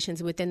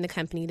organizations within the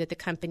company that the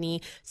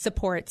company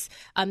supports.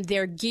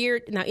 They're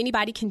geared, now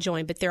anybody can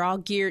join, but they're all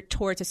geared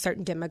towards a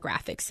certain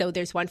demographic. So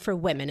there's one for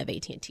women of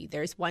AT&T.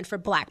 There's one for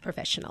Black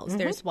professionals.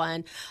 There's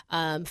one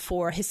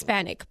for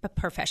Hispanic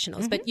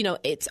professionals. But,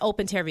 it's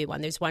open to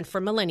everyone. There's one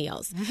for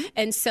millennials.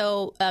 And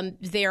so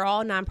they're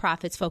all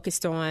nonprofits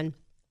focused on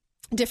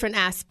different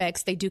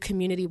aspects. They do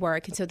community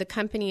work. And so the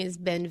company has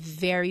been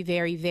very,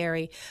 very,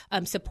 very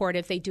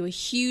supportive. They do a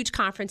huge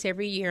conference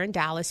every year in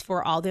Dallas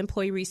for all the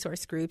employee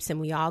resource groups. And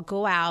we all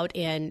go out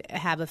and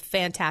have a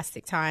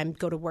fantastic time,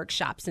 go to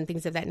workshops and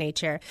things of that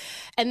nature.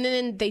 And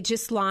then they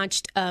just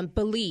launched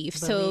Believe.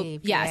 So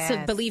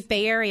Believe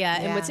Bay Area. Yeah.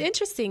 And what's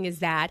interesting is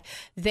that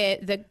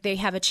they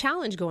have a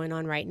challenge going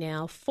on right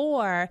now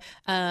for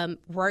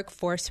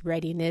workforce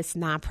readiness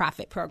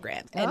nonprofit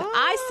programs. And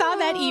I saw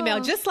that email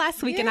just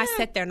last week, and I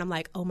sat there and I'm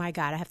like, oh my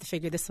God, I have to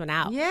figure this one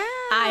out. Yeah.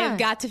 I have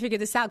got to figure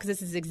this out because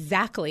this is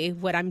exactly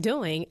what I'm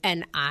doing,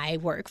 and I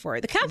work for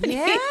the company.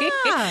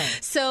 Yeah.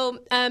 So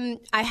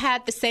I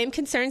had the same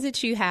concerns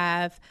that you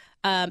have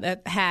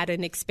had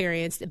and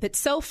experienced, but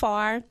so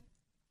far,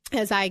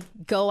 as I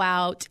go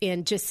out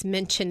and just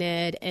mention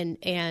it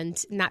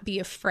and not be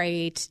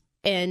afraid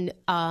and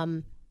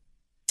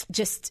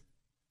just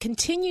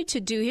continue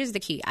to do, here's the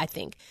key, I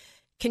think,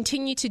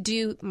 continue to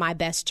do my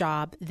best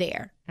job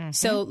there.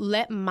 So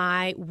let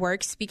my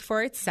work speak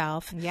for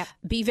itself.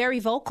 Be very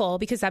vocal,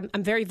 because I'm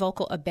very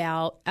vocal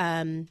about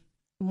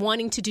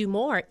wanting to do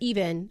more,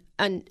 even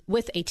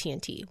with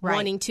AT&T, Right.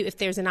 wanting to, if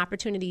there's an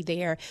opportunity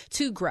there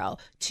to grow,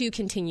 to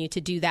continue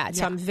to do that.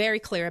 So I'm very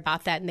clear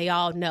about that, and they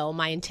all know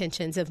my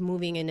intentions of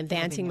moving and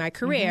advancing my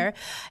career.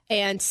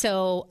 And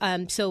so,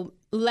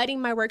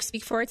 letting my work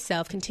speak for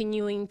itself,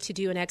 continuing to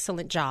do an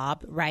excellent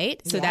job,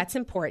 right? So that's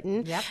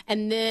important.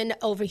 And then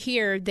over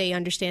here, they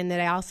understand that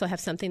I also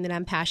have something that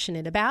I'm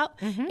passionate about,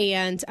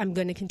 and I'm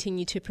going to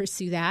continue to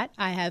pursue that.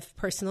 I have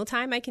personal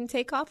time I can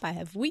take off. I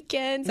have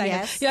weekends. I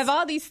have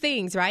all these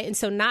things, right? And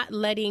so not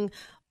letting...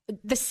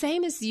 The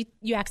same as you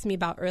asked me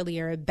about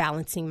earlier,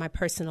 balancing my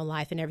personal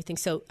life and everything.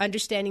 So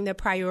understanding the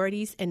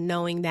priorities and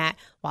knowing that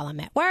while I'm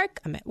at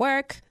work,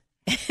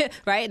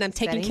 right? And I'm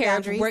taking care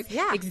of work.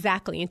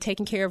 Exactly. And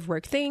taking care of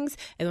work things.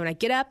 And when I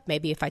get up,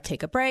 maybe if I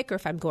take a break or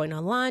if I'm going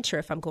on lunch or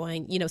if I'm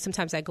going,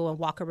 sometimes I go and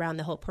walk around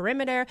the whole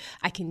perimeter,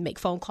 I can make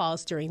phone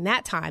calls during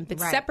that time, but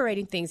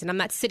separating things. And I'm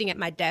not sitting at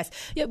my desk,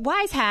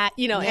 wise hat,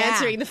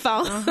 answering the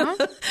phone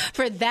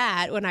for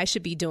that when I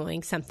should be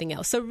doing something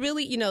else. So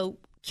really,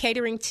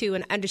 catering to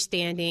and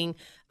understanding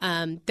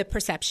the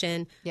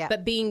perception,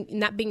 but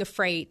not being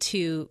afraid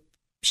to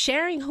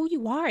sharing who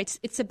you are.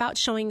 It's about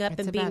showing up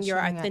and being your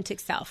authentic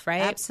self,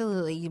 right?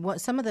 Absolutely.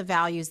 Some of the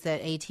values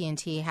that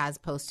AT&T has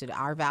posted,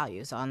 our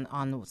values on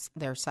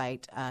their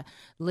site,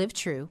 live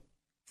true,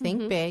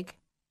 think big,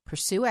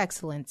 pursue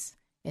excellence,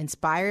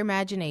 inspire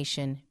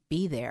imagination,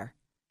 be there,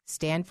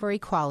 stand for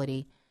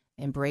equality,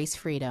 embrace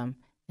freedom,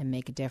 and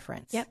make a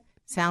difference. Yep.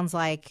 Sounds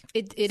like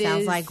it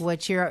sounds like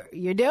what you're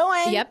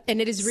doing. Yep, and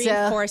it is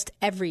reinforced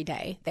every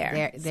day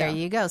there. There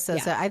you go. So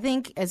I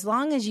think as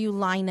long as you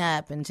line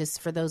up, and just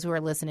for those who are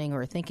listening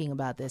or thinking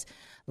about this,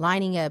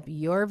 lining up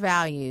your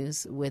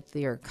values with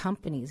your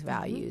company's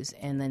values,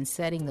 and then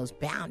setting those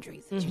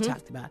boundaries that you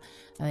talked about,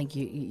 I think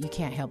you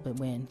can't help but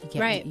win. You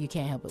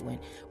can't help but win.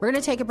 We're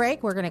going to take a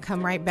break. We're going to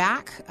come right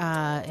back,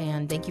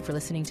 and thank you for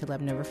listening to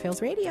Love Never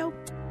Fails Radio.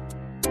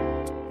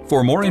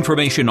 For more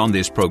information on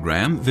this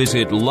program,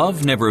 visit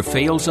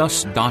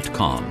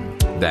loveneverfailsus.com.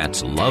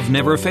 That's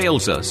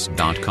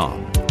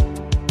loveneverfailsus.com.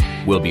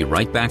 We'll be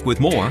right back with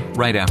more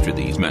right after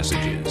these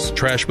messages.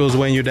 Trash bills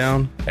weighing you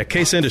down? At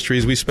Case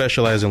Industries, we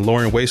specialize in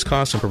lowering waste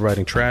costs and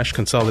providing trash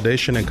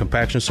consolidation and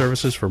compaction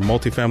services for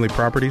multifamily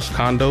properties,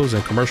 condos,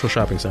 and commercial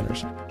shopping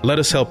centers. Let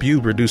us help you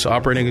reduce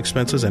operating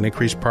expenses and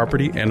increase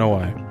property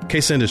NOI.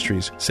 Case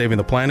Industries, saving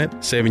the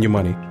planet, saving you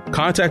money.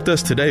 Contact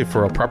us today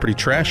for a property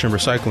trash and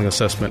recycling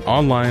assessment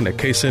online at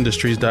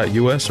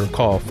caseindustries.us or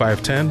call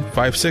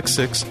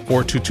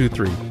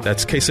 510-566-4223.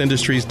 That's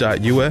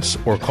caseindustries.us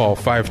or call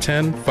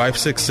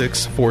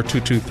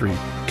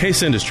 510-566-4223.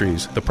 Case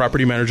Industries, the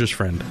property manager's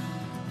friend.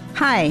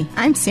 Hi,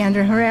 I'm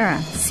Sandra Herrera,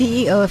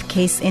 CEO of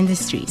Case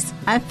Industries.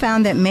 I've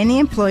found that many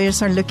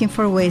employers are looking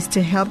for ways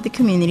to help the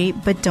community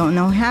but don't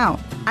know how.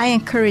 I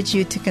encourage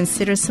you to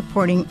consider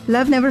supporting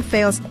Love Never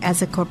Fails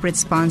as a corporate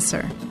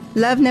sponsor.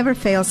 Love Never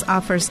Fails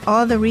offers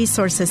all the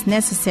resources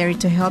necessary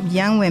to help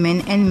young women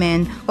and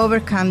men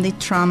overcome the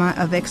trauma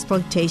of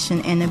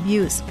exploitation and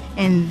abuse.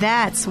 And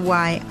that's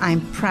why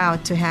I'm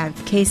proud to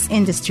have Case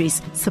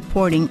Industries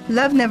supporting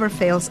Love Never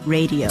Fails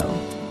Radio.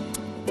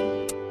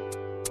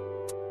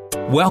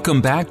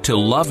 Welcome back to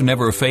Love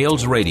Never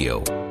Fails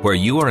Radio, where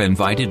you are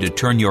invited to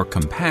turn your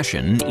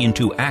compassion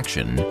into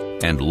action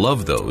and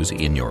love those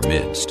in your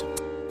midst.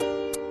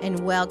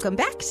 And welcome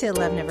back to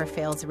Love Never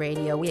Fails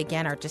Radio. We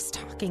again are just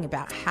talking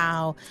about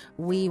how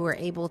we were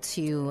able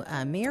to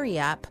marry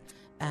up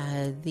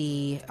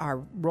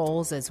our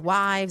roles as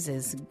wives,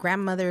 as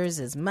grandmothers,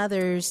 as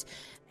mothers,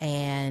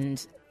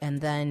 and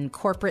then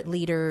corporate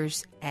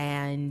leaders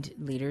and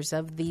leaders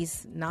of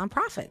these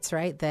nonprofits,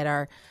 right, that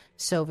are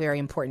so very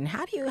important.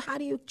 How do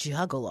you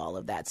juggle all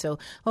of that? So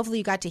hopefully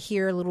you got to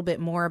hear a little bit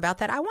more about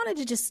that. I wanted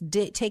to just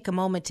take a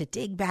moment to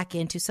dig back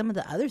into some of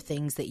the other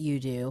things that you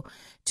do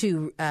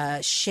to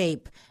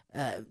shape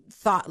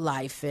thought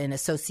life and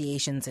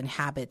associations and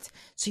habits.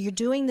 So you're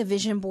doing the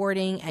vision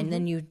boarding, and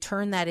then you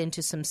turn that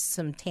into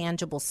some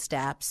tangible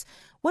steps.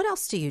 What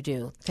else do you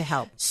do to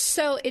help?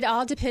 So it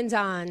all depends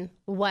on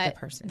what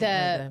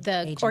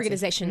the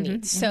organization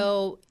needs.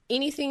 So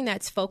anything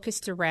that's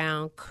focused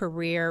around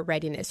career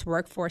readiness,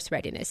 workforce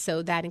readiness.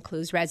 So that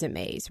includes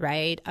resumes,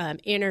 right?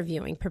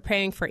 Interviewing,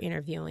 preparing for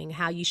interviewing,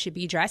 how you should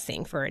be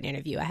dressing for an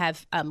interview. I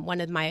have one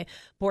of my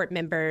board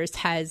members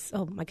has,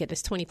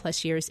 20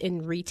 plus years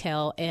in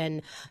retail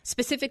and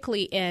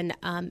specifically in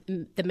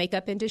the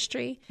makeup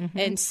industry.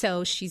 And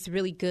so she's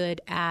really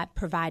good at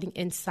providing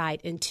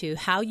insight into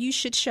how you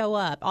should show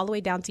up all the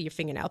way down to your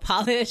fingernail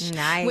polish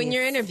when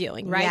you're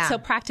interviewing, right? Yeah. So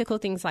practical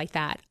things like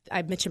that.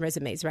 I mentioned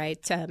resumes, right?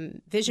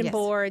 Vision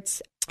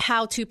boards,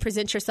 how to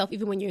present yourself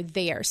even when you're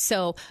there.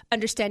 So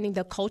understanding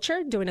the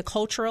culture, doing a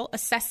cultural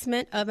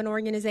assessment of an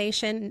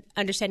organization,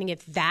 understanding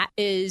if that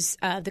is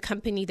the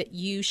company that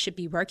you should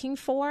be working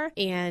for,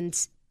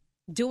 and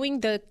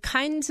doing the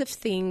kinds of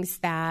things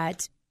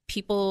that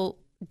people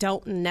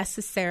don't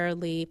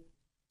necessarily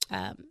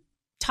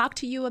talk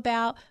to you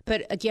about,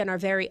 but again, are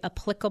very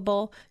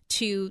applicable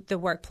to the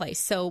workplace.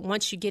 So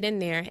once you get in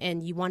there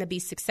and you want to be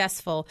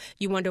successful,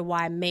 you wonder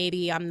why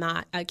maybe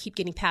I keep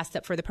getting passed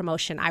up for the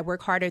promotion. I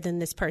work harder than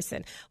this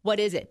person.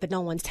 What is it? But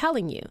no one's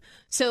telling you.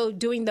 So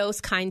doing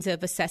those kinds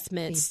of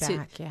assessments,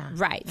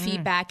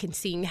 feedback, and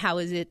seeing how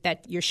is it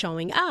that you're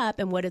showing up,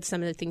 and what are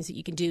some of the things that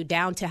you can do,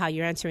 down to how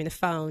you're answering the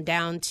phone,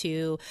 down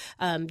to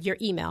your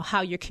email,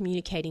 how you're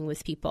communicating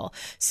with people.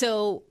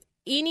 So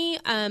any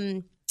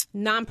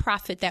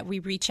nonprofit that we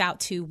reach out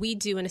to, we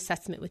do an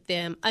assessment with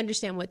them,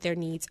 understand what their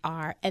needs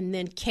are, and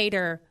then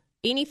cater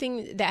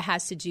anything that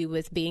has to do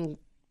with being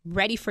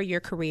ready for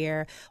your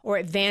career or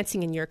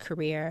advancing in your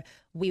career.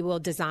 We will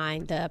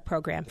design the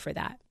program for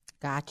that.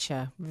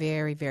 Gotcha.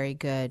 Very, very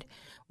good.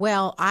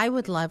 Well, I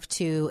would love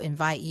to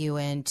invite you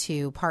in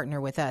to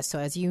partner with us. So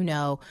as you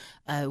know,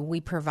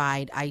 we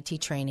provide IT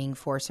training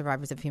for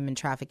survivors of human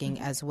trafficking,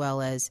 as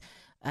well as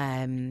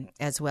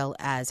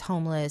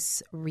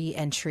homeless,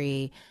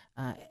 reentry,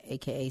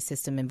 aka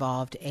system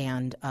involved,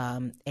 and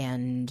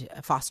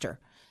foster.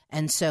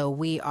 And so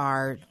we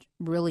are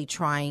really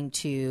trying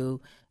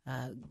to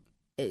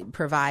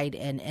provide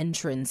an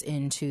entrance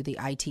into the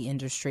IT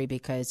industry,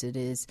 because it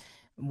is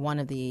one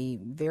of the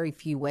very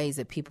few ways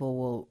that people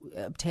will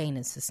obtain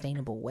a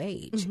sustainable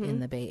wage in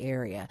the Bay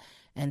Area.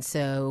 And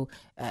so,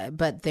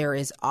 but there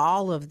is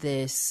all of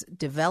this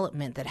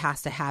development that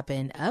has to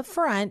happen up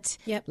front.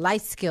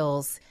 Life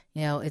skills.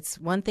 You know, it's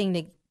one thing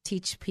to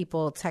teach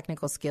people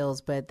technical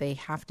skills, but they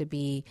have to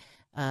be,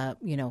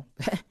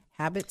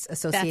 habits,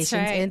 associations,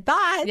 and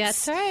thoughts.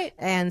 That's right.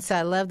 And so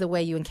I love the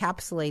way you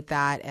encapsulate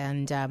that.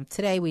 And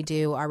today we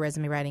do our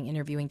resume writing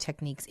interviewing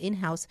techniques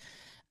in-house.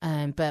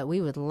 But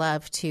we would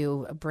love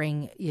to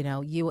bring,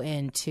 you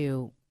in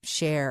to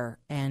share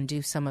and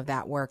do some of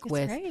that work. That's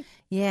with. Great.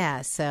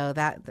 Yeah. So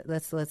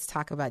let's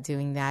talk about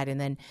doing that. And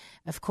then,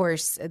 of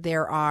course,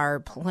 there are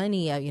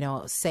plenty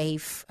of,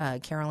 SAFE,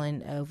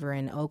 Carolyn over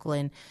in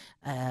Oakland.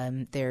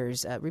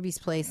 There's Ruby's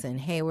Place in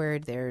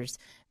Hayward. There's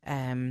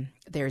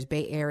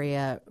Bay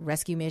Area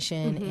Rescue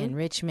Mission in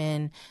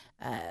Richmond.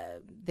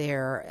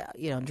 There,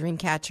 dream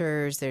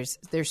catchers. There's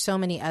so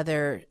many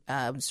other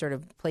sort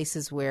of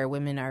places where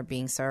women are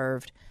being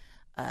served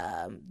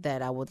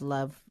that I would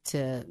love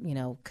to,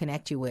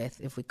 connect you with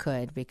if we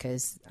could,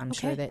 because I'm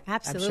sure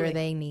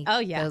they need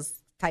those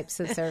types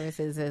of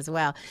services as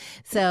well.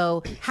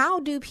 So how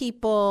do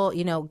people,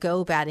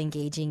 go about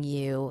engaging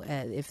you?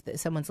 If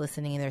someone's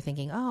listening and they're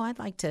thinking, oh, I'd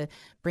like to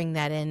bring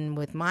that in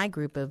with my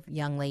group of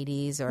young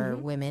ladies or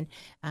women,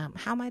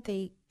 how might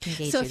they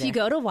engage so you if there? you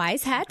go to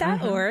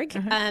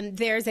wisehat.org,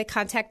 there's a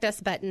contact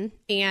us button,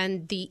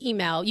 and the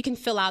email, you can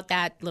fill out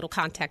that little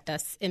contact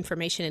us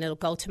information and it'll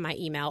go to my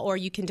email, or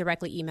you can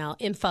directly email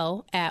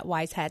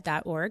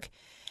info@wisehat.org.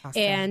 Awesome.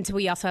 And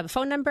we also have a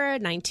phone number,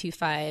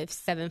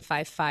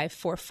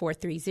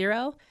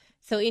 925-755-4430.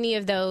 So any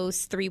of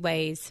those three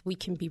ways we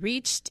can be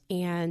reached,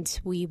 and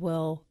we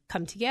will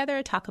come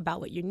together, talk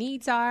about what your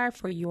needs are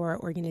for your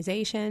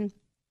organization.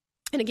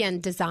 And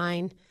again,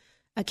 design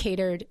a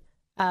catered,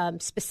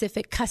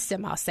 specific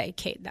custom,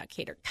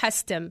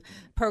 custom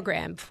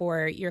program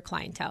for your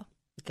clientele.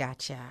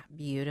 Gotcha.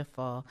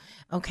 Beautiful.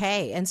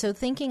 Okay. And so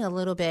thinking a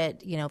little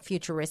bit,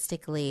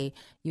 futuristically,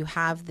 you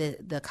have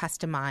the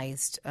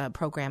customized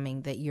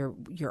programming that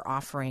you're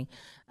offering.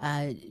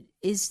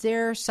 Is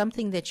there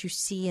something that you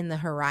see in the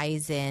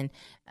horizon,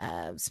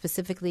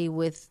 specifically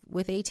with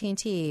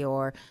AT&T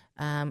or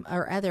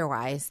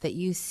otherwise, that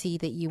you see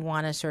that you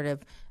want to sort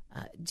of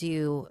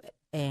do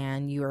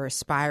and you're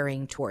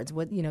aspiring towards,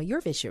 what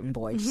your vision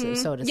board,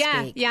 so to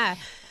speak? Yeah.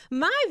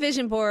 My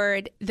vision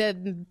board,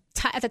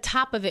 at the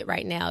top of it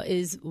right now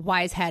is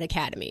Wise Hat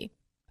Academy.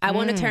 I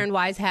want to turn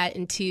Wise Hat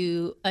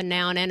into a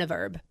noun and a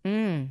verb,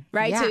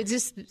 right? Yeah. So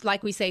just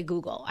like we say,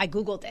 Google. I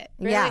Googled it.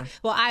 Really? Yeah.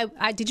 Well,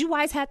 I did you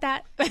Wise Hat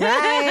that? Right.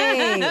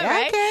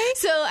 Right? Okay.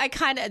 So I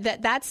kind of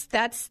that's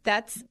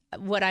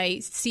what I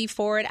see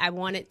for it. I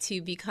want it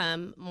to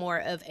become more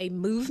of a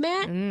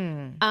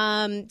movement,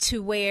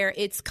 to where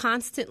it's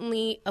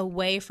constantly a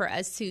way for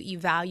us to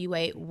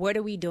evaluate what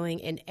are we doing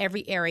in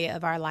every area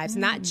of our lives,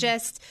 not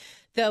just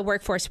the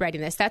workforce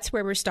readiness. That's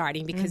where we're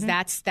starting, because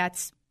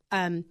that's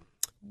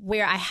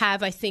where I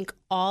have, I think,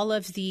 all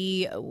of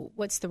the,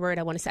 what's the word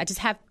I want to say? I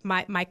just have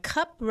my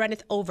cup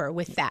runneth over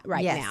with that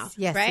now.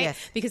 Yes, right?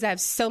 Yes. Because I have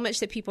so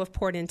much that people have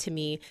poured into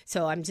me.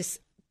 So I'm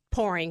just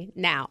pouring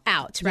now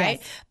out, right?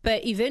 Yes.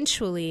 But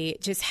eventually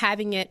just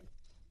having it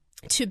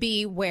to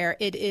be where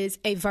it is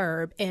a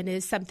verb and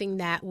is something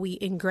that we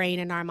ingrain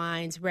in our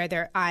minds,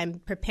 whether I'm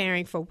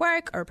preparing for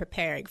work or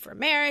preparing for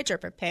marriage or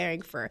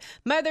preparing for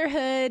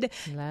motherhood,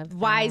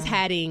 wise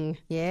hatting.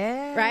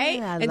 Yeah.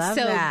 Right? I love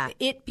so that.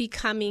 It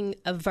becoming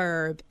a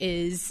verb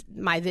is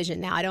my vision.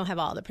 Now, I don't have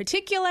all the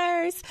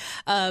particulars,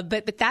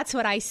 but that's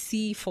what I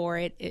see for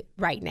it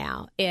right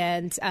now.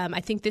 And I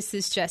think this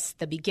is just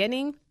the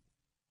beginning,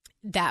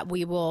 that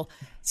we will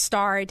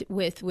start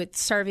with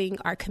serving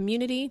our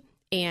community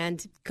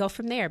and go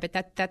from there. But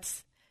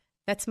that's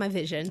That's my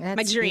vision, That's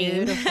my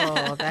dream.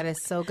 Beautiful. That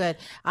is so good.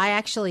 I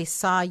actually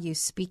saw you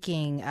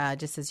speaking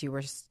just as you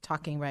were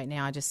talking right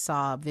now. I just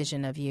saw a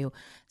vision of you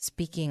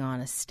speaking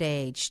on a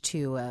stage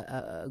to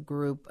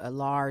a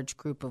large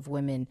group of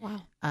women.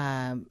 Wow.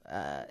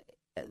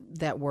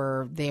 That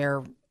were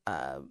there,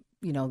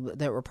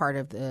 that were part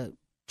of the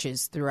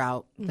churches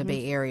throughout the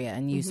Bay Area,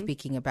 and you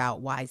speaking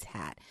about Wise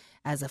Hat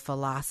as a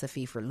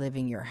philosophy for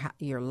living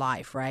your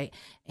life, right?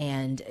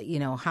 And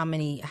how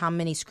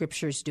many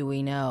scriptures do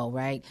we know,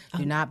 right?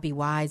 Do not be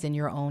wise in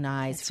your own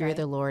eyes. That's Fear right.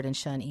 the Lord and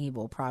shun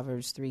evil.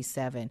 Proverbs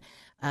 3:7.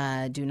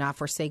 Do not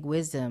forsake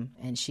wisdom,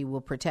 and she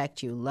will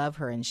protect you. Love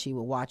her, and she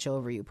will watch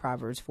over you.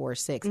 Proverbs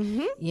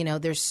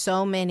 4:6. There's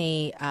so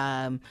many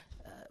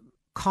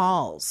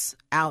calls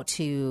out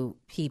to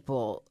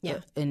people,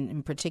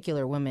 in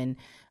particular women,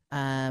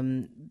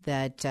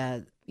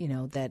 that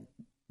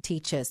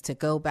teach us to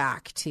go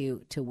back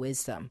to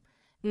wisdom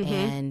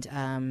and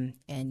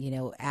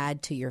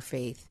add to your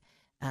faith.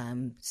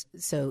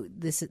 So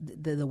this is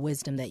the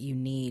wisdom that you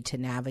need to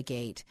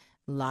navigate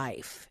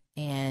life.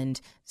 And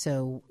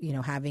so,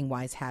 having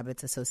wise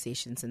habits,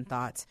 associations, and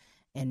thoughts.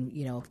 And,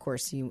 of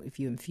course, if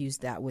you infuse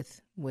that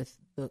with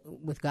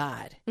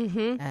God,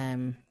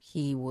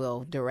 He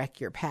will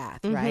direct your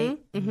path, right?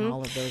 In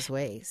all of those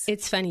ways.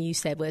 It's funny you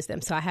said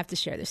wisdom, so I have to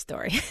share this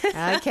story.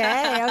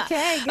 Okay,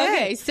 good.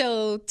 Okay,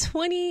 so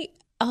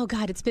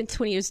it's been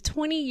 20 years.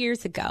 20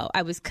 years ago,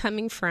 I was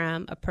coming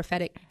from a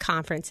prophetic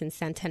conference in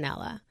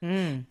Santanella.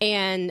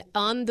 And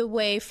on the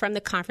way from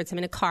the conference, I'm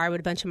in a car with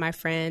a bunch of my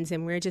friends,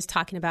 and we were just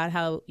talking about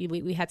how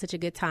we had such a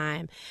good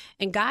time.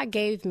 And God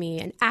gave me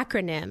an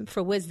acronym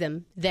for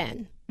wisdom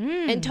then.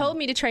 And told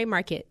me to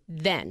trademark it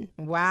then.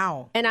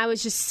 Wow. And I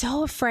was just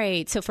so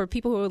afraid. So for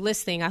people who are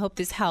listening, I hope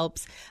this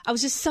helps. I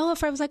was just so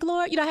afraid. I was like,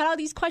 Lord, I had all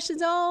these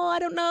questions. Oh, I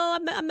don't know.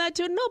 I'm not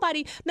doing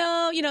nobody.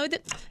 No,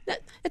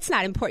 it's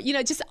not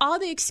important. Just all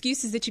the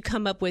excuses that you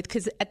come up with,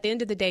 because at the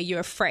end of the day,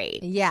 you're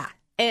afraid. Yeah.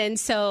 And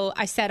so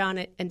I sat on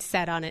it and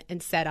sat on it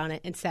and sat on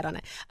it and sat on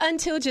it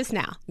until just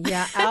now.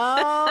 Yeah.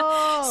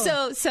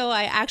 Oh. So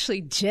I actually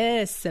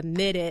just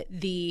submitted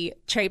the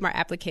trademark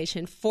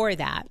application for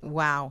that.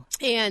 Wow.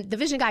 And the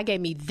vision God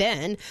gave me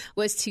then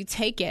was to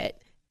take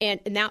it. And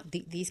now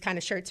these kind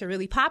of shirts are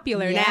really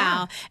popular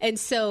now. And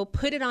so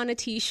put it on a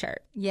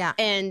T-shirt. Yeah.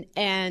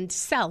 And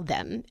sell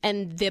them.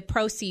 And the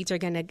proceeds are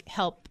going to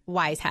help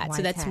Wise Hat.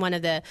 So that's one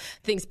of the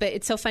things. But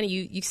it's so funny.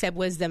 You said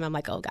wisdom. I'm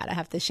like, oh, God, I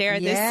have to share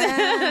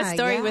this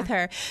story with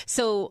her.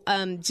 So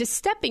just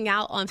stepping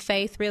out on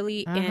faith,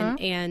 really,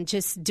 and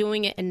just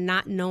doing it and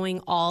not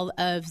knowing all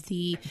of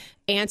the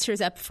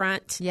answers up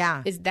front.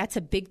 That's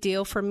a big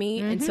deal for me.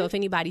 And so if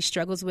anybody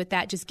struggles with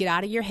that, just get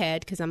out of your head,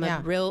 because I'm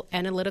a real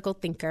analytical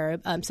thinker.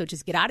 So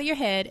just get out of your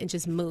head and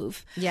just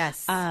move.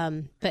 Yes.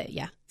 But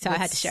yeah. So I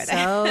had to share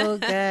that. So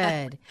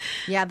good.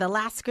 Yeah, the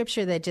last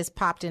scripture that just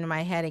popped into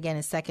my head again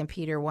is 2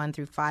 Peter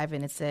 1-5,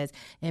 and it says,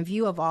 in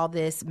view of all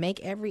this, make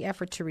every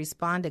effort to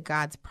respond to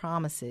God's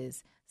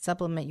promises.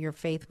 Supplement your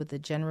faith with the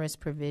generous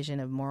provision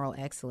of moral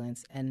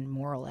excellence, and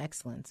moral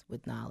excellence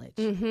with knowledge.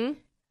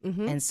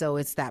 And so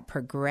it's that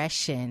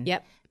progression,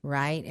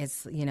 right?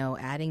 It's,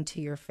 adding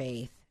to your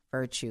faith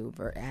virtue,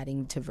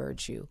 adding to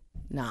virtue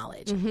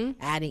knowledge,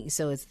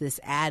 so it's this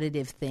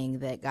additive thing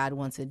that God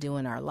wants to do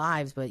in our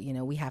lives, but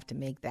we have to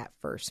make that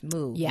first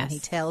move. Yes. And He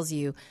tells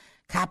you,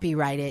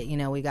 copyright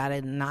it, we got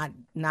to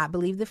not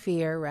believe the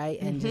fear, right?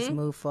 And just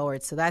move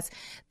forward. So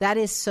that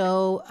is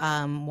so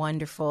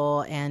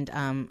wonderful, and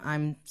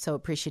I'm so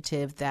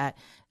appreciative that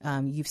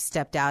you've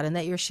stepped out and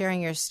that you're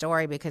sharing your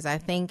story, because I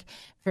think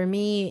for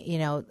me,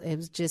 it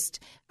was just,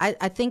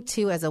 I think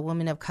too, as a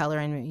woman of color,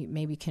 and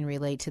maybe can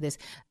relate to this.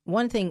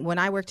 One thing, when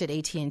I worked at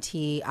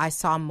AT&T, I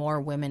saw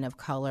more women of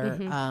color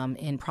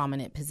in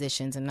prominent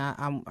positions, and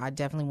I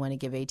definitely want to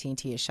give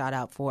AT&T a shout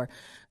out for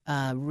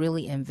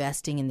really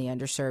investing in the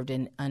underserved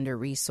and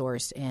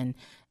under-resourced,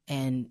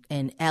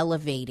 and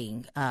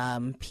elevating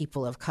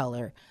people of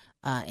color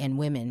and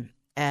women.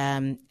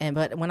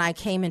 But when I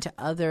came into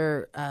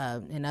other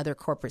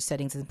corporate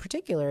settings, in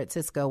particular at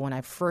Cisco, when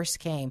I first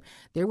came,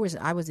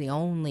 I was the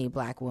only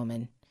Black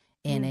woman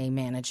in a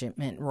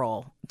management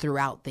role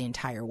throughout the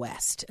entire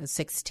West,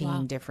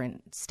 16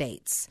 different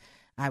states.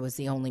 I was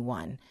the only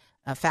one.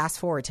 Fast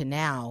forward to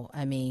now,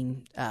 I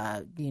mean,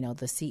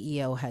 the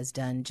CEO has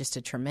done just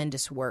a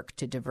tremendous work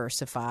to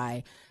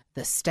diversify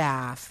the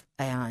staff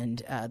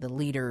and the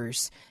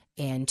leaders,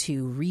 and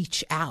to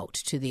reach out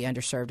to the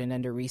underserved and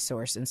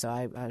under-resourced. And so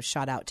I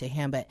shout out to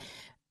him. But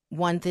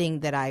one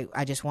thing that I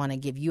just want to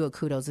give you a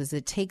kudos is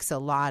it takes a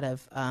lot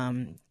of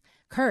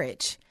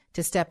courage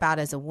to step out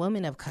as a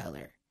woman of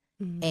color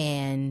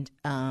and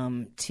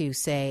to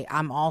say,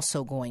 I'm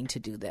also going to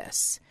do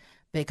this.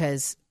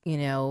 Because,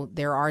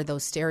 there are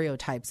those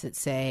stereotypes that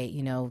say,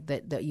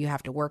 that you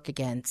have to work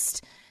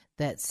against,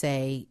 that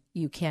say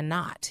you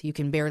cannot, you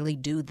can barely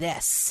do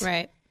this.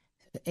 Right.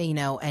 And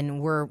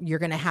you're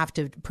going to have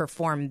to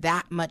perform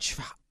that much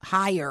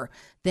higher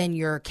than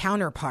your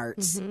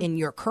counterparts in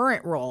your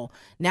current role.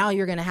 Now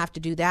you're going to have to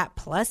do that,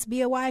 plus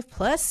be a wife,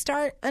 plus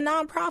start a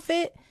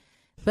nonprofit.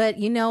 But,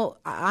 you know,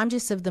 I'm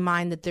just of the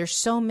mind that there's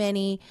so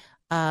many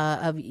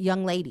of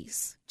young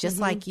ladies just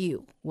like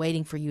you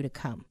waiting for you to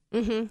come.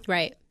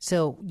 Right.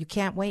 So you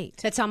can't wait.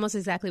 That's almost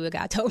exactly what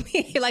God told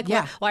me. Like,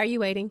 why are you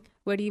waiting?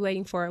 What are you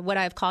waiting for? What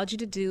I've called you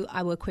to do,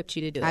 I will equip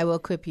you to do it. I will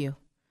equip you.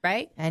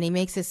 Right? And he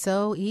makes it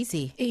so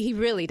easy. He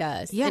really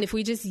does. Yeah. And if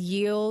we just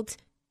yield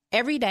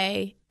every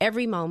day,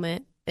 every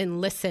moment,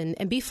 and listen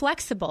and be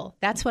flexible.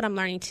 That's what I'm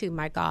learning too,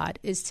 my God,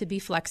 is to be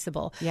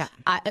flexible. Yeah.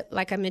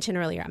 Like I mentioned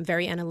earlier, I'm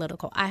very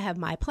analytical. I have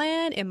my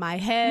plan in my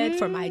head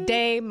for my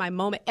day, my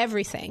moment,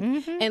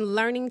 everything. And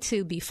learning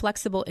to be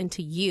flexible and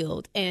to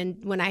yield.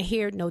 And when I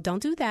hear, no,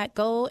 don't do that,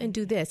 go and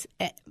do this.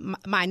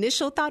 My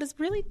initial thought is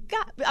really,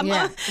 God. I'm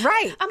about to do.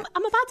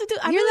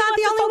 You're not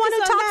the only one who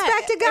talks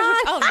back to God.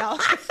 Oh, no.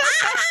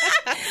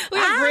 We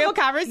have real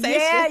conversations.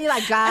 Yeah, you're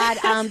like, God,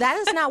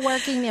 that is not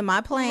working in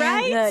my plan.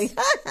 Right?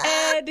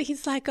 And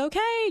he's like,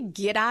 okay,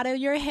 get out of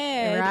your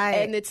head. Right.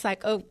 And it's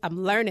like, oh,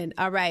 I'm learning.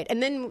 All right.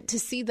 And then to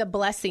see the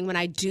blessing when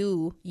I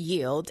do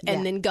yield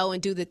and then go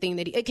and do the thing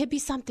that it could be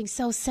something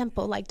so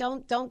simple. Like,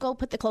 don't go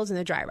put the clothes in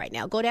the dryer right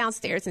now. Go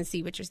downstairs and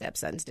see what your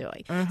stepson's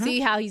doing. See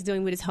how he's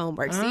doing with his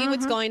homework. See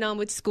what's going on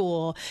with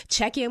school.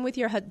 Check in with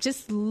your husband.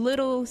 Just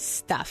little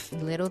stuff.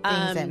 Little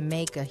things that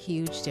make a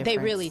huge difference. They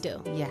really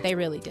do. Yeah. They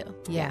really do.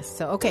 Yes.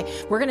 So, okay,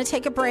 we're going to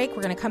take a break.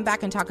 We're going to come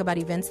back and talk about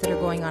events that are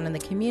going on in the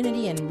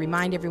community and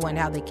remind everyone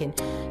how they can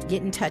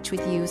get in touch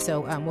with you.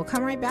 So we'll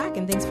come right back,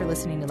 and thanks for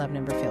listening to Love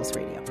Never Fails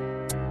Radio.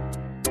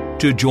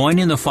 To join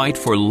in the fight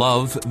for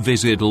love,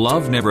 visit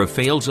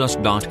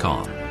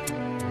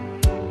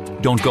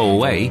loveneverfailsus.com. Don't go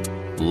away.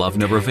 Love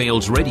Never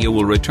Fails Radio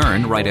will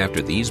return right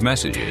after these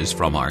messages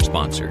from our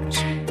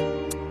sponsors.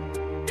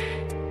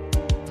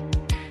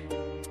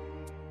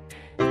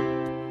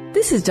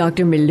 This is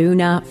Dr.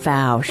 Miluna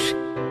Fausch.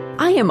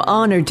 I am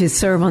honored to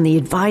serve on the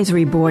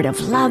advisory board of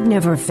Love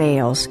Never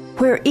Fails,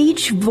 where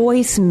each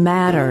voice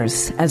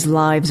matters as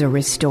lives are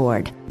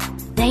restored.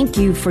 Thank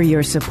you for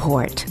your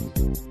support.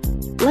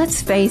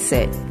 Let's face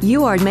it,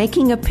 you are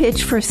making a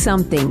pitch for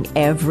something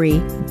every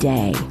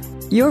day.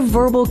 Your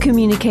verbal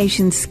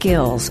communication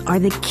skills are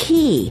the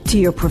key to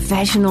your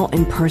professional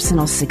and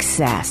personal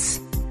success.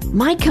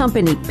 My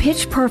company,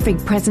 Pitch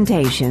Perfect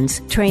Presentations,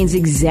 trains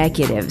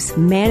executives,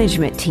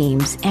 management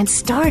teams, and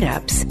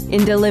startups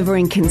in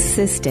delivering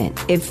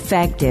consistent,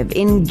 effective,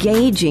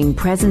 engaging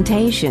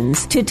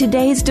presentations to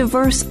today's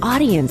diverse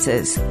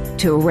audiences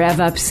to rev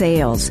up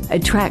sales,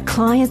 attract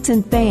clients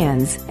and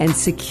fans, and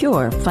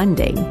secure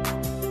funding.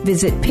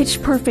 Visit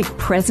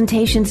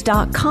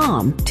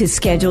pitchperfectpresentations.com to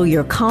schedule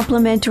your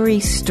complimentary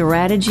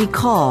strategy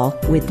call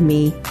with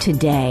me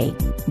today.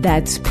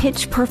 That's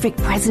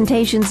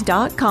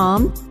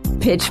pitchperfectpresentations.com,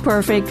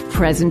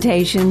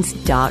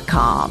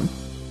 pitchperfectpresentations.com.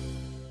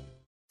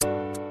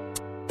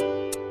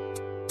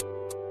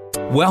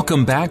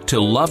 Welcome back to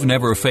Love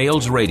Never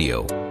Fails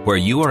Radio, where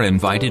you are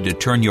invited to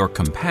turn your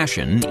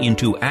compassion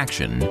into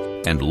action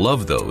and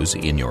love those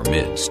in your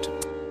midst.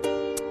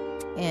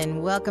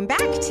 And welcome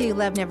back to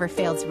Love Never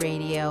Fails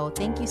Radio.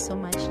 Thank you so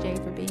much, Jay,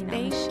 for being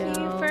on the show. Thank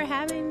you for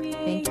having me.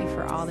 Thank you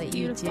for all that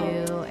you do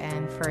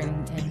and for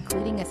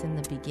including us in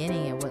the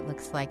beginning of what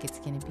looks like it's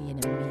going to be an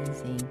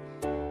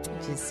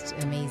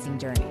amazing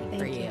journey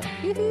for you.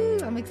 Woo-hoo,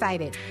 I'm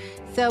excited.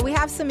 So we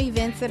have some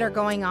events that are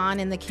going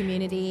on in the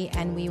community,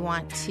 and we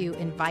want to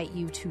invite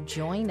you to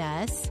join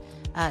us,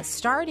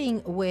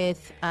 starting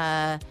with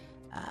a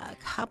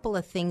couple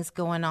of things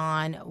going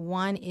on.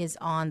 One is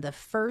on the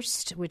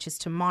 1st, which is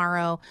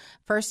tomorrow,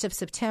 1st of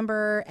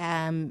September.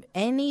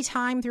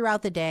 Anytime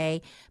throughout the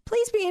day,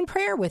 please be in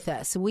prayer with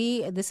us.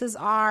 This is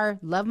our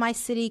Love My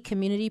City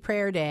Community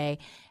Prayer Day.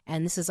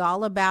 And this is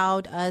all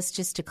about us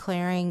just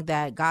declaring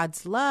that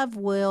God's love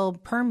will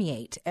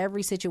permeate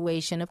every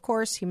situation. Of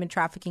course, human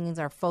trafficking is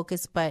our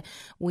focus, but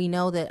we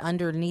know that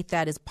underneath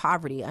that is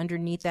poverty.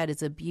 Underneath that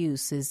is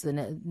abuse, is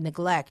the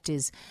neglect,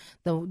 is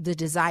the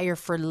desire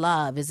for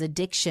love, is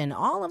addiction,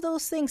 all of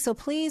those things. So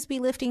please be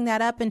lifting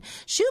that up and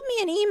shoot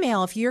me an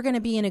email if you're going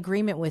to be in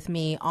agreement with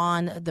me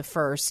on the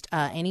 1st,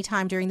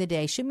 anytime during the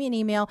day. Shoot me an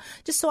email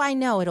just so I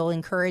know. It'll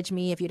encourage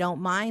me if you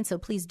don't mind. So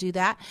please do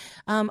that.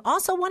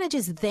 Also want to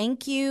just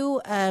thank you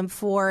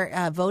for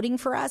voting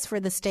for us for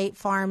the State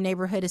Farm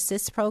Neighborhood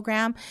Assist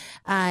Program.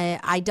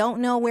 I don't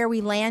know where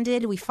we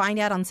landed. We find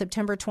out on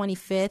September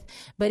 25th.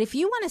 But if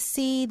you want to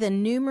see the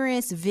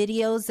numerous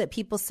videos that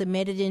people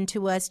submitted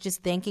into us,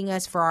 just thanking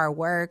us for our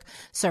work,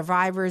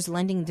 survivors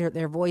lending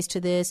their voice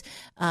to this,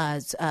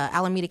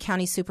 Alameda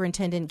County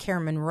Superintendent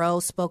Karen Monroe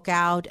spoke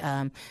out.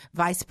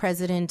 Vice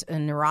President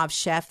Narav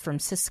Sheff from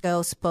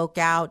Cisco spoke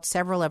out.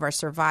 Several of our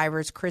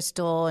survivors,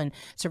 Crystal and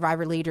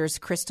survivor leaders,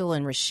 Crystal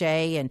and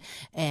Rashay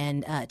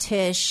and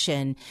Tish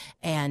and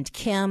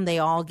Kim, they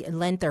all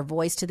lent their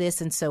voice to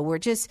this. And so we're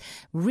just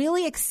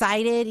really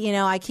excited. You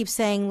know, I keep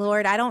saying,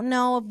 Lord, I don't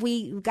know if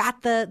we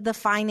got the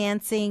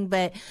financing,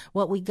 but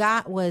what we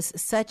got was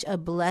such a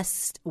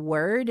blessed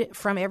word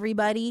from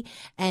everybody.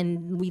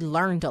 And we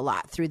learned a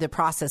lot through the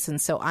process.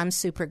 And so I'm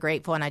super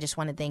grateful. And I just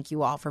want to thank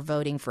you all for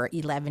voting for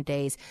 11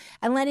 days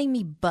and letting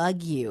me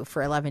bug you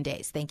for 11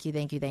 days. Thank you,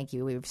 thank you, thank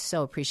you. We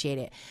so appreciate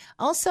it.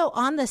 Also,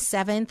 on the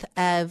 7th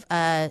of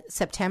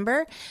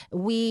September,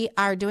 we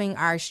are doing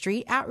our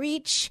street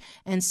outreach.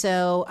 And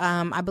so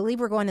I believe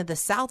we're going to the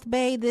South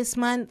Bay this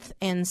month.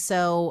 And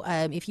so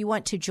if you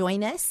want to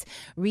join us,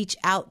 reach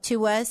out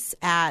to us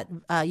at,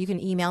 you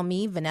can email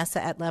me,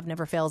 Vanessa at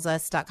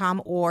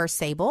loveneverfailsus.com or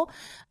Sable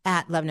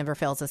at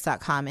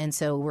loveneverfailsus.com. And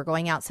so we're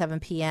going out 7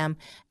 p.m.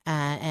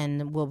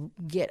 And we'll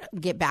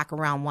get back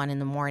around 1 in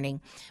the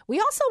morning. We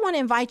also want to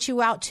invite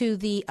you out to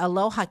the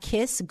Aloha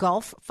Kiss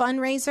Golf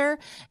fundraiser.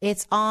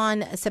 It's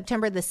on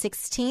September the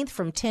 16th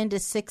from 10 to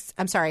 6.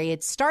 I'm sorry,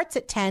 it starts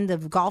at 10. The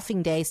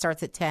golfing day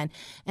starts at 10.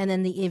 And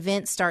then the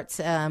event starts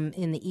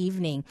in the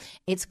evening.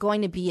 It's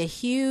going to be a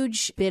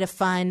huge bit of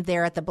fun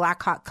there at the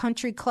Blackhawk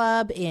Country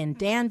Club in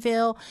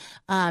Danville.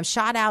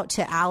 Shout out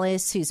to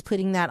Alice, who's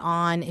putting that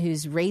on,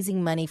 who's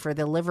raising money for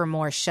the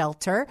Livermore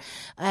Shelter.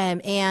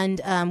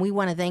 And we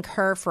want to thank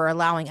her for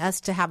allowing us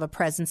to have a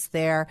presence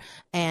there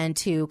and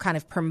to kind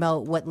of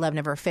promote what Love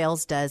Never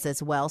Fails does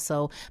as well.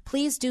 So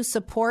please do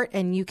support,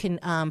 and you can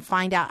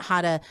find out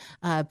how to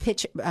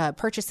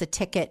purchase a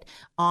ticket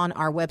on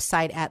our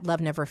website at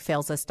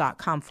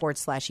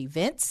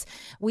loveneverfailsus.com/events.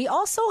 We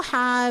also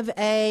have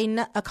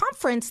a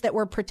conference that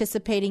we're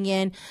participating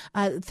in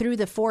through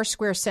the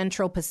Foursquare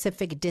Central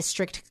Pacific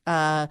District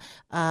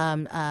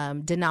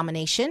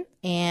denomination.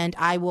 And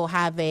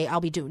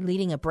I'll be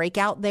leading a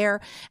breakout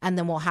there, and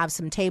then we'll have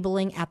some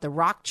tabling at the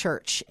Rock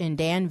Church in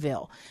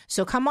Danville.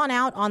 So come on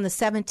out on the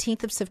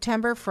 17th of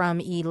September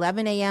from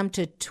 11 a.m.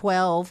 to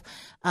 12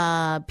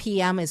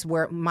 p.m. is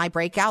where my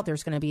breakout.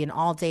 There's going to be an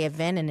all-day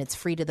event, and it's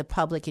free to the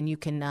public, and you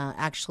can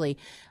actually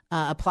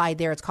apply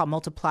there. It's called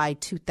Multiply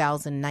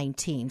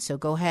 2019. So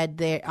go ahead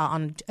there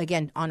on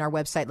our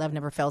website,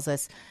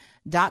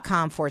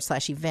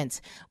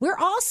 loveneverfailsus.com/events. We're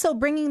also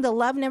bringing the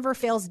Love Never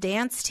Fails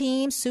dance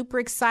team, super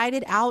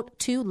excited, out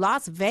to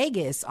Las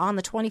Vegas on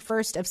the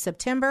 21st of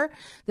September.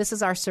 This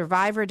is our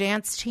Survivor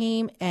dance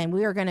team, and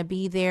we are going to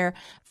be there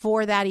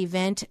for that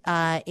event.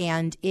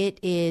 And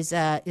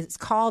it's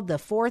called the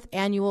 4th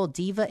Annual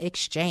Diva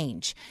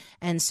Exchange.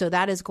 And so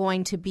that is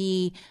going to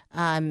be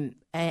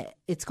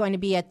it's going to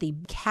be at the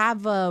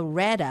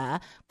Cavaretta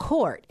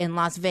Court in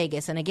Las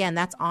Vegas. And again,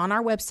 that's on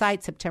our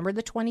website, September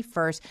the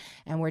 21st.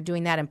 And we're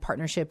doing that in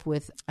partnership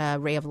with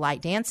Ray of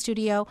Light Dance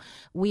Studio.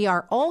 We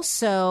are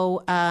also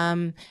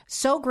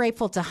so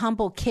grateful to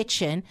Humble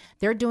Kitchen.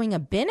 They're doing a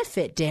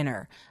benefit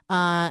dinner.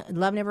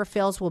 Love Never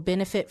Fails will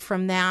benefit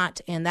from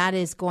that. And that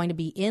is going to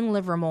be in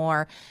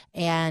Livermore.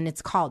 And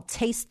it's called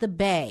Taste the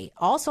Bay.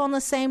 Also on the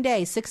same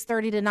day,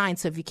 6:30 to 9.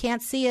 So if you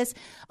can't see us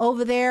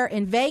over there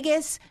in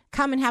Vegas,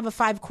 come and have a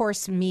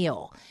 5-course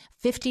meal.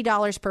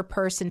 $50 per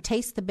person.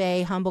 Taste the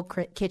Bay. Humble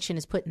Kitchen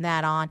is putting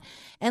that on.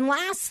 And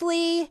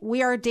lastly,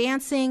 we are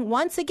dancing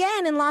once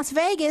again in Las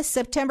Vegas,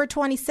 September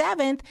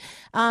 27th,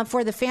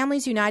 for the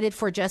Families United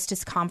for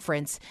Justice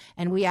Conference.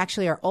 And we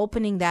actually are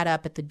opening that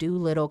up at the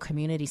Doolittle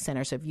Community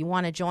Center. So if you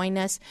want to join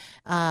us,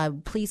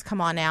 please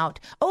come on out.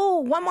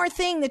 Oh, one more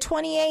thing. The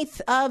 28th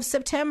of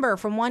September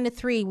from 1 to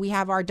 3, we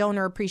have our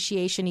donor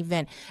appreciation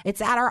event. It's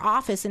at our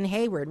office in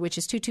Hayward, which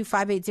is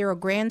 22580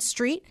 Grand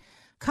Street.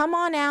 Come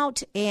on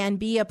out and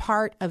be a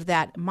part of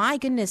that. My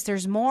goodness,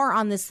 there's more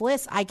on this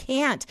list. I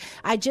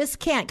just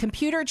can't.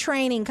 Computer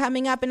training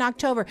coming up in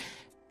October.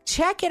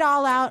 Check it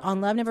all out on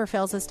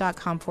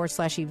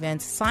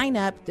loveneverfailsus.com/events. Sign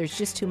up. There's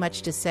just too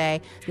much to say.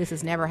 This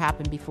has never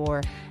happened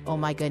before. Oh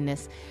my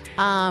goodness.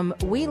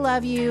 We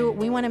love you.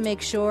 We want to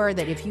make sure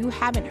that if you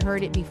haven't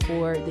heard it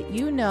before, that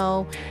you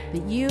know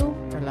that you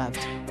are loved.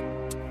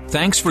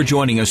 Thanks for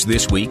joining us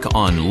this week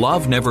on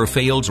Love Never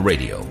Fails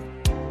Radio.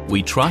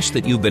 We trust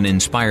that you've been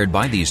inspired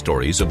by these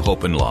stories of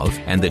hope and love,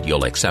 and that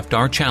you'll accept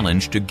our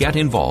challenge to get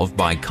involved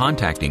by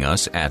contacting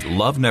us at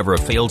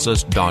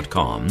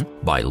loveneverfailsus.com,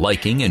 by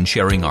liking and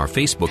sharing our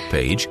Facebook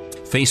page,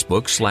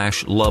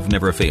 Facebook/Love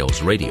Never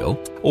Fails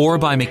Radio, or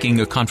by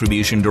making a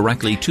contribution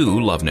directly to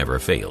Love Never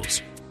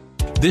Fails.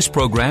 This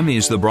program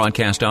is the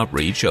broadcast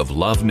outreach of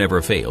Love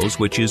Never Fails,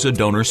 which is a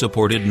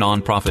donor-supported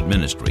nonprofit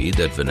ministry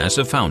that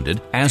Vanessa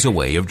founded as a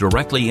way of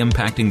directly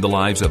impacting the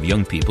lives of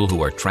young people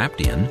who are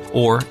trapped in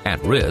or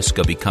at risk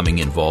of becoming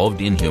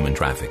involved in human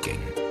trafficking.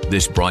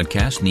 This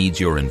broadcast needs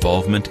your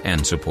involvement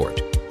and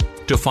support.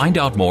 To find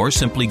out more,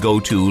 simply go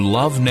to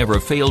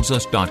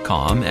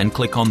loveneverfailsus.com and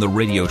click on the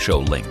radio show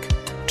link.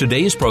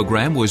 Today's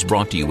program was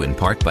brought to you in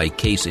part by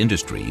Case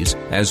Industries,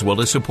 as well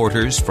as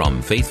supporters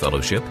from Faith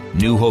Fellowship,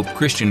 New Hope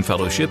Christian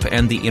Fellowship,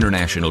 and the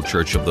International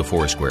Church of the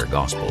Foursquare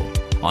Gospel.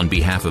 On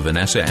behalf of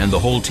Vanessa and the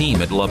whole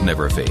team at Love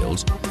Never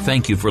Fails,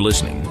 thank you for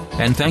listening,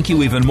 and thank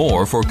you even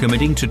more for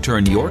committing to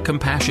turn your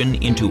compassion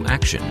into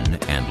action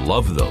and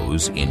love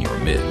those in your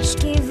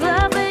midst. Give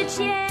love a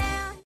chance.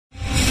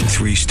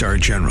 3-star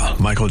general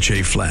Michael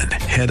J. Flynn,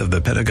 head of the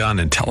Pentagon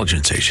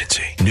Intelligence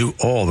Agency, knew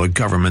all the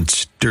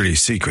government's dirty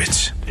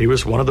secrets. He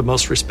was one of the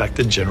most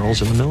respected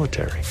generals in the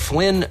military.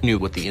 Flynn knew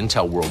what the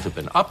intel world had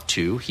been up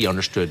to. He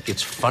understood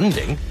its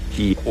funding.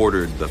 He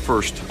ordered the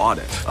first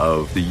audit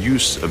of the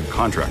use of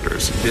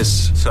contractors.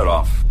 This set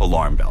off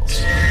alarm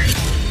bells.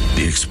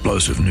 The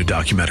explosive new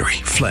documentary,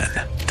 Flynn,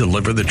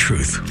 Deliver the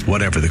Truth,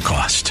 Whatever the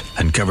Cost,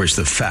 uncovers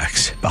the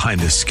facts behind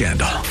this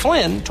scandal.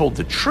 Flynn told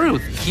the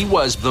truth. He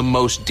was the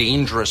most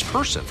dangerous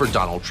person for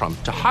Donald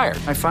Trump to hire.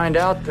 I find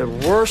out the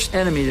worst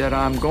enemy that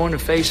I'm going to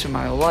face in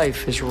my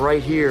life is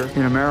right here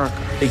in America.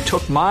 They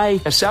took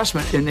my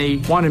assessment and they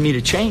wanted me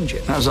to change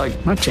it. And I was like,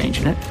 I'm not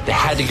changing it. They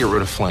had to get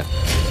rid of Flynn.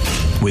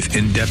 With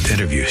in-depth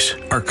interviews,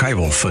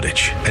 archival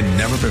footage, and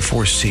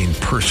never-before-seen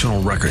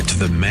personal records of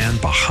the man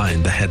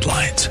behind the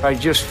headlines. I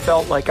just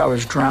felt like I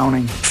was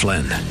drowning.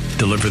 Flynn,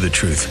 Deliver the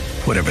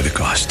Truth, Whatever the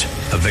Cost.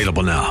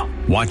 Available now.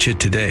 Watch it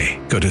today.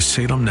 Go to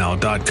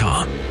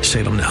salemnow.com.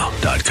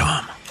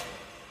 salemnow.com.